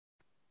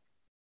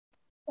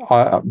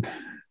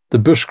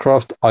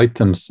bushcraft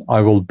items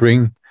I will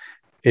bring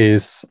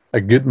is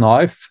a good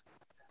knife,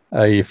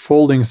 a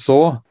folding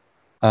saw,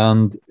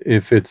 and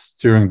if it's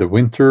during the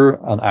winter,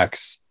 an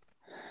axe.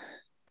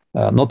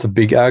 Not a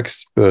big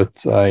axe, but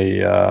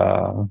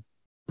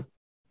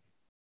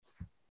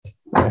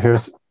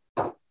here's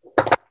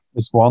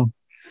this one,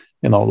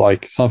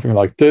 like something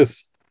like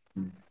this.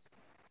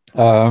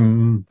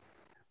 And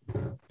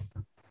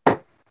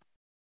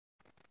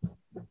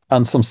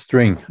some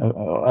string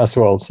as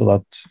well, so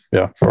that,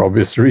 yeah, for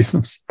obvious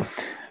reasons.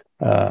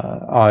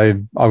 I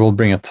will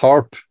bring a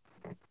tarp,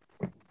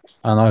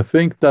 and I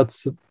think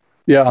that's,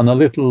 yeah, and a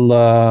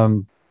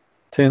little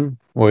tin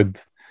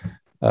with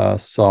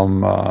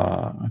some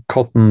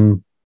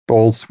cotton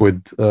balls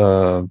with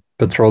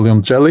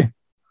petroleum jelly,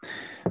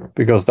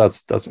 because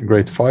that's a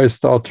great fire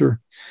starter.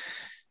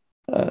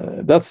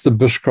 That's the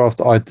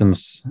bushcraft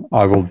items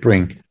I will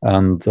bring,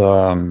 and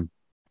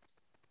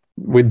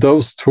with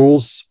those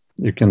tools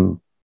you can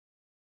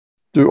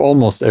do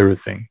almost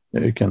everything.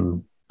 You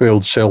can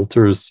build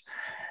shelters,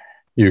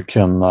 you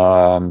can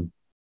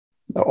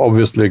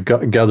obviously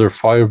gather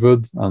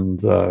firewood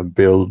and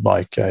build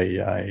like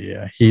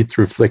a heat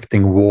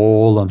reflecting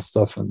wall and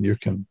stuff, and you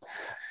can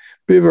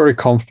be very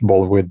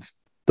comfortable with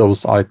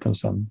those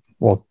items and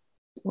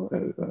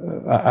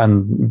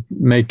and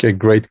make a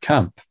great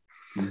camp.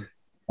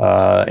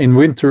 In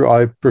winter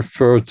I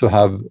prefer to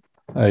have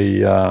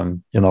a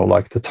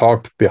like the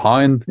tarp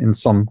behind in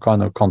some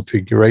kind of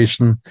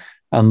configuration,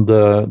 and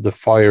the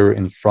fire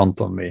in front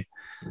of me.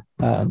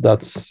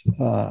 That's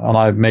and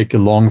I make a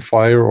long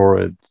fire,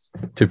 or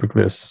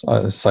typically a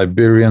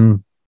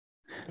Siberian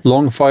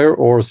long fire,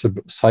 or a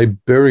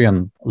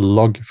Siberian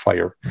log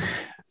fire.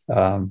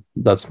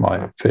 That's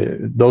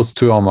those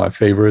two are my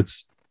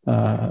favorites.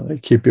 They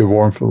keep you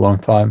warm for a long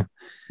time.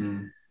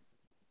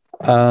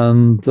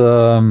 And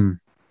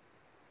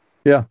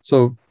yeah,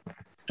 so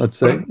let's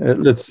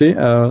see,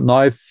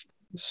 knife,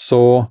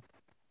 saw,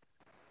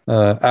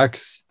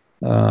 axe,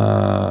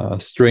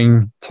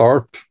 string,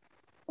 tarp,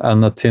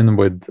 and a tin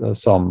with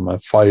some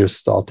fire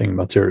starting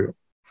material.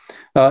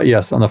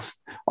 Yes, and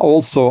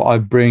also I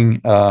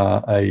bring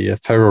a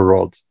ferro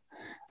rod,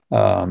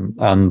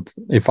 and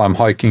if I'm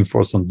hiking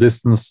for some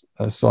distance,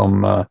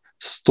 some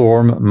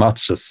storm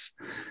matches.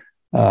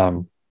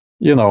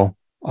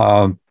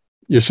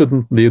 You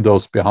shouldn't leave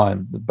those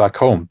back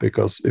home,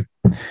 because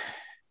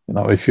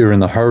if you're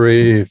in a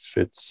hurry, if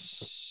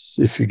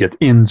you get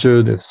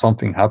injured, if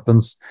something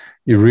happens,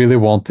 you really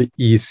want the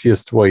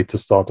easiest way to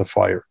start a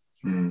fire.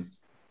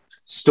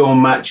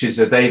 Storm matches,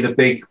 are they the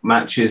big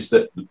matches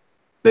that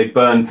they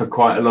burn for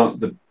quite a lot?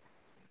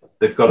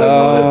 They've got a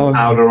lot of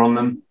powder on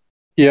them.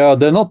 Yeah,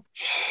 they're not.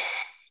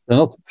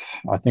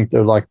 I think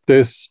they're like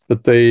this,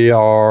 but they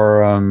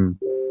are.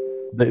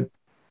 they,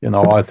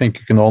 I think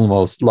you can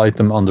almost light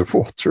them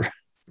underwater.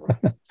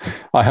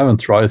 I haven't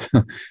tried,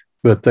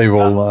 but they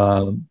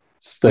will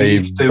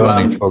stay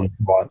burning for a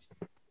while.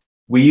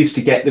 We used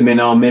to get them in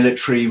our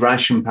military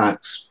ration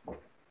packs.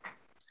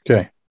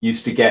 Okay.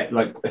 Used to get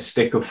like a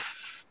stick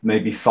of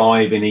maybe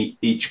 5 in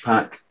each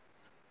pack.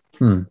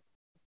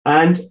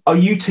 And are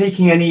you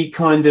taking any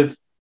kind of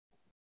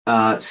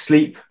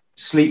sleep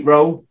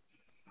roll?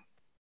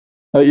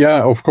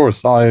 Yeah, of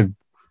course.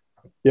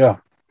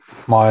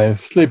 My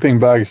sleeping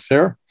bags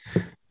here.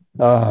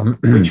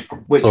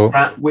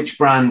 Which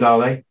brand are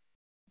they?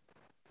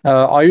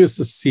 I use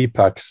the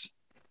C-packs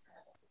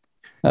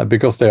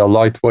because they are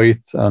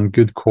lightweight and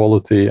good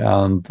quality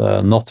and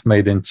not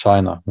made in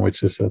China,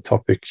 which is a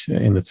topic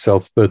in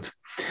itself. But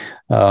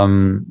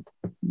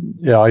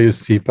I use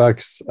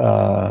C-packs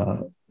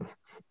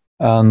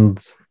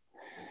and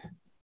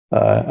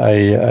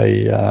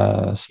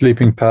a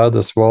sleeping pad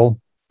as well.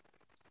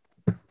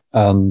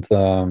 And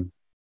do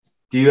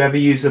you ever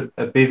use a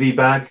bivy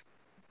bag?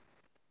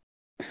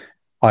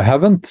 I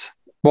haven't.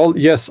 Well,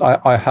 yes,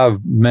 I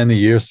have many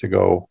years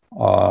ago.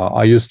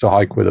 I used to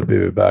hike with a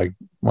bivy bag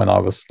when I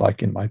was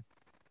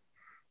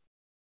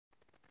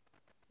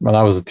when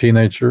I was a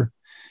teenager.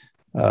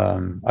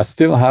 I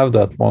still have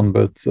that one,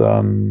 but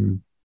I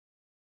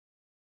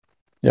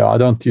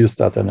don't use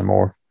that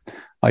anymore.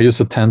 I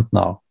use a tent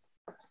now.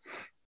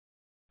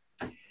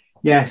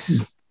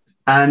 Yes,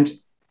 and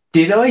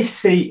did I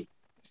see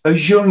a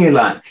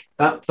Jungelak?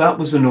 That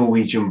was a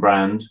Norwegian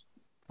brand,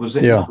 was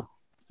it? Yeah,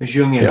 a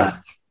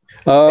Jungelak.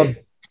 Yeah.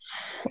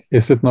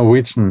 Is it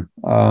Norwegian?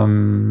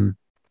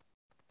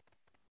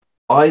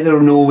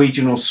 Either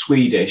Norwegian or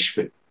Swedish,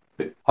 but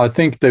I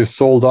think they've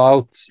sold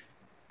out.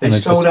 They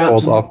sold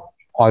out.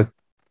 I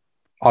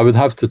would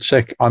have to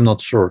check. I'm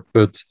not sure,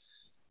 but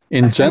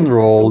in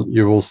general,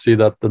 you will see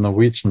that the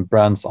Norwegian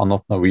brands are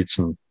not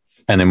Norwegian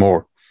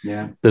anymore.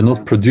 Yeah, they're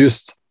not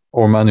produced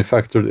or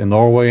manufactured in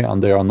Norway,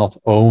 and they are not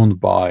owned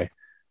by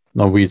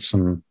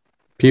Norwegian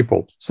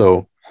people.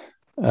 So,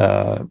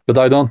 but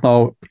I don't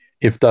know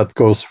if that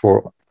goes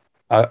for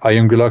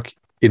Jungelak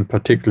in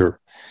particular.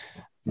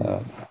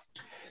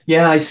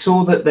 I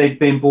saw that they'd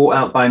been bought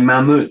out by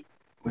Mammut,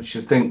 which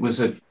I think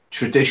was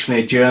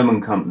traditionally a German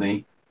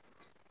company.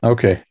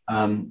 Okay.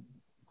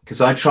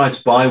 Because I tried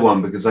to buy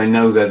one because I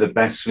know they're the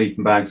best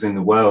sleeping bags in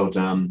the world.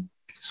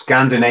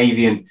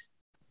 Scandinavian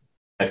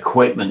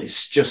equipment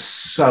is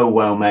just so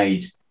well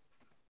made.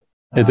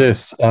 It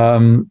is.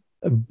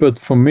 But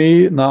for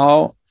me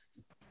now,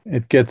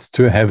 it gets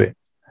too heavy.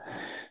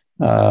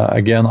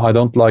 Again, I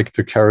don't like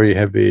to carry a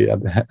heavy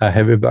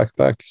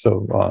backpack.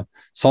 So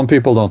some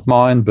people don't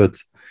mind, but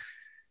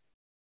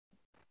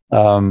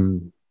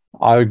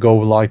I go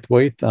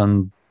lightweight,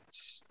 and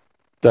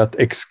that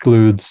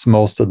excludes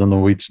most of the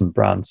Norwegian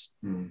brands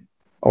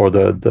or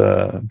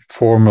the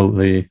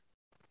formerly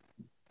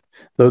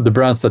the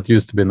brands that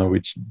used to be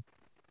Norwegian.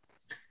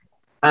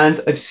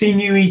 And I've seen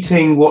you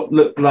eating what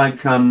looked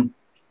like the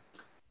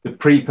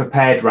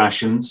pre-prepared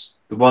rations,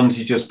 the ones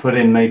you just put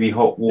in maybe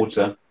hot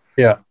water.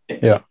 Yeah.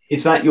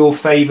 Is that your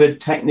favored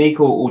technique,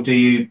 or do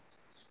you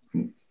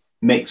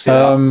mix it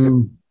up?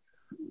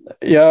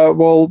 Yeah,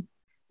 well,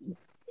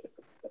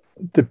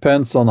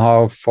 depends on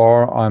how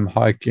far I'm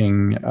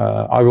hiking.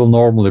 I will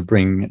normally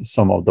bring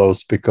some of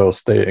those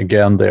because they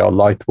are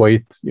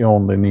lightweight. You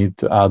only need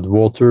to add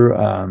water,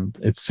 and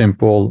it's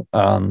simple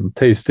and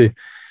tasty.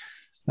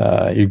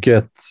 You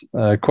get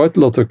quite a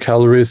lot of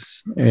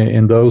calories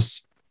in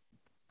those.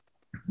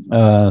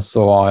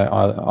 So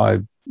I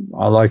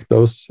like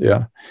those.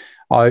 Yeah.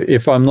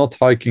 If I'm not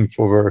hiking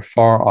for very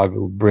far, I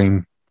will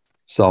bring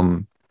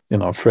some,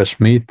 fresh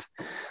meat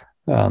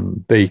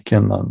and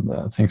bacon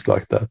and things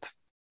like that.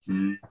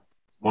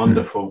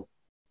 Wonderful.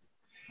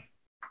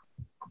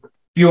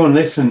 Bjørn,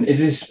 listen, it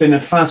has been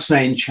a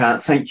fascinating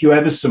chat. Thank you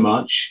ever so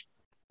much.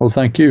 Well,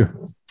 thank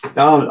you.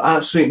 Oh,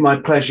 absolutely my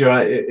pleasure.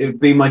 It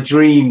would be my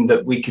dream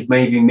that we could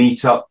maybe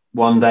meet up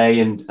one day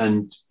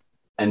and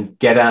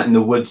get out in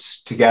the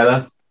woods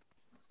together.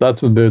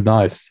 That would be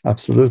nice.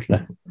 Absolutely.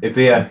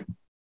 It'd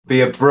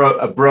be a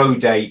bro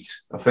date,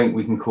 I think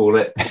we can call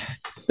it.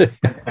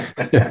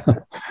 Yeah.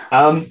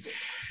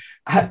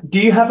 Do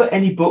you have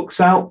any books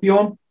out,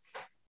 Bjørn?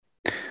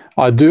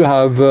 I do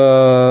have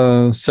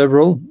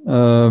several,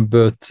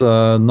 but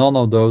none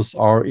of those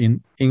are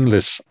in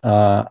English.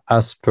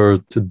 As per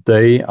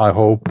today, I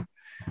hope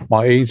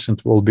my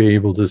agent will be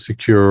able to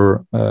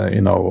secure,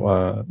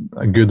 a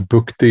good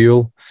book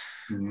deal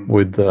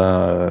with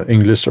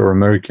English or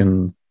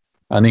American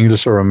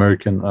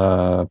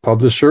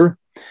publisher.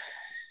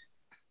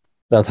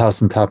 That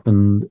hasn't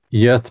happened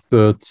yet,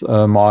 but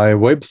my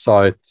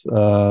website,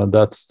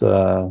 that's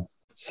the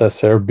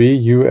says here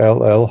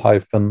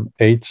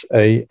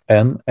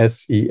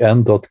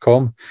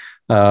bull-hansen.com.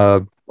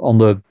 On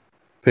the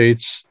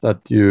page that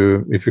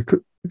if you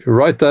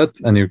write that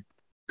and you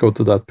go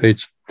to that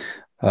page,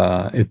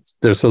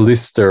 there's a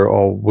list there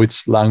of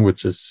which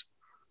languages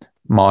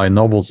my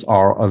novels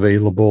are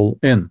available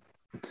in.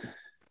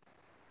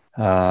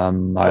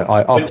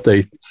 I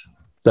update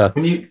that.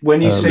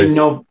 When you say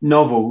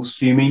novels,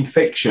 do you mean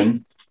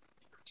fiction?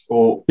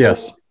 Or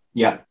yes.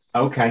 Yeah.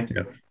 Okay.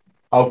 Yeah.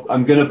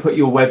 I'm going to put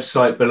your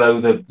website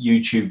below the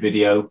YouTube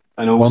video,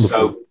 and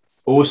Wonderful.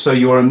 also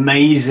your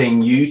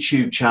amazing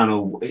YouTube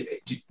channel.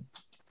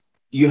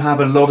 You have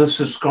a lot of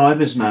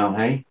subscribers now,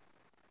 hey?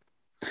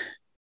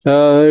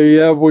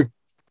 Yeah,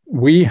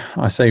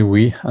 I say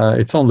we.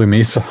 It's only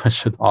me, so I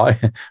should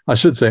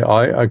say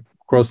I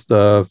crossed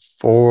the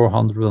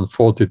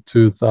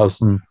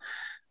 442,000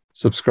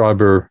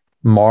 subscriber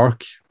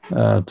mark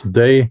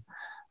today.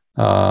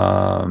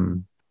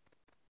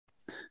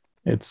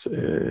 It's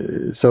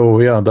so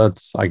yeah.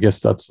 I guess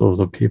that's those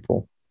are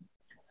people.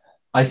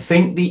 I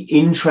think the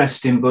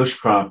interest in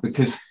bushcraft,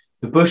 because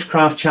the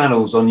bushcraft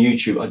channels on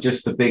YouTube are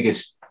just the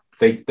biggest.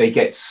 They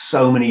get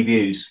so many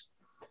views.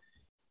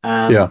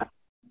 Yeah.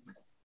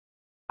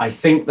 I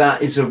think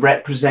that is a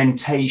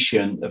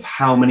representation of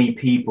how many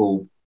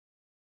people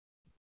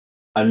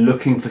are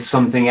looking for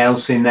something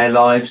else in their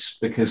lives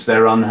because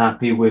they're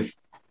unhappy with,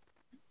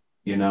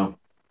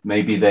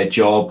 maybe their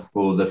job,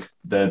 or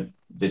they're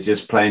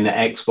just playing the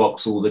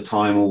Xbox all the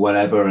time or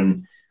whatever.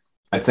 And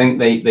I think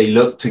they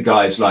look to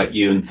guys like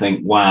you and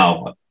think,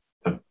 wow,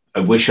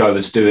 I wish I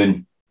was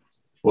doing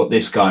what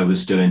this guy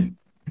was doing.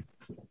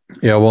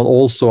 Yeah, well,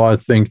 also I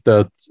think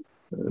that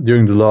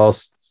during the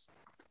last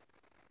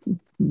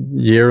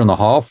year and a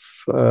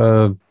half,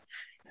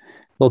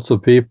 lots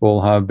of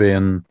people have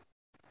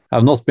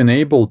not been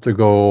able to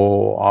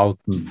go out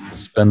and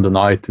spend the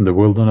night in the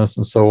wilderness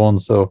and so on,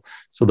 so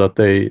that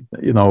they,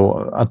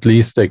 at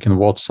least they can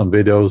watch some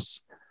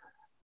videos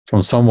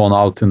from someone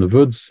out in the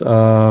woods,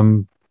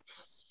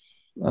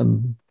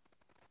 and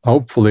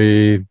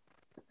hopefully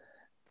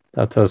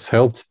that has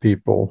helped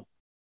people,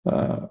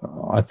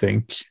 I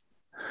think.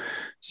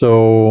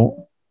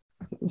 So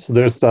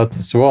there's that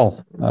as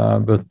well.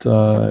 But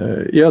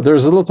yeah,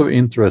 there's a lot of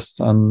interest,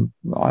 and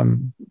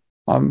I'm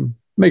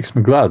makes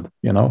me glad.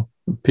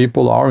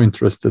 People are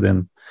interested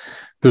in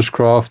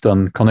bushcraft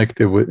and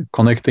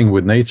connecting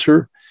with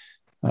nature.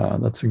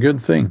 That's a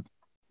good thing.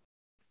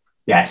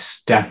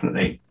 Yes,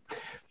 definitely.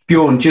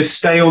 Bjørn, just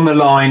stay on the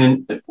line,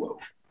 and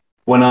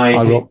when I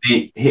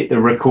hit the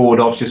record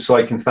off, just so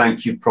I can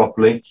thank you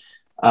properly.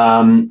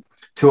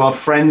 To our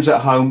friends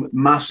at home,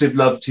 massive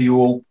love to you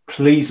all.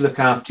 Please look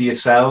after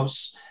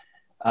yourselves.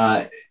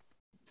 Get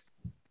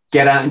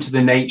out into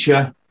the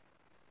nature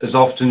as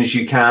often as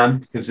you can,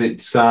 because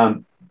it's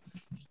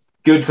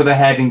good for the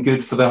head and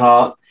good for the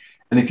heart.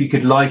 And if you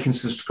could like and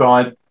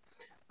subscribe,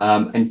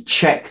 and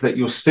check that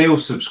you're still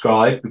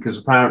subscribed, because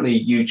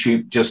apparently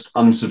YouTube just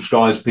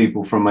unsubscribes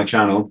people from my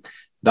channel,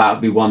 that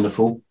would be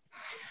wonderful.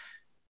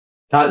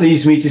 That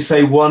leads me to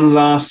say one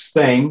last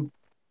thing.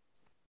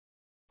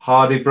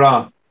 Ha det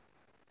bra.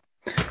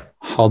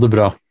 Ha det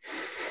bra.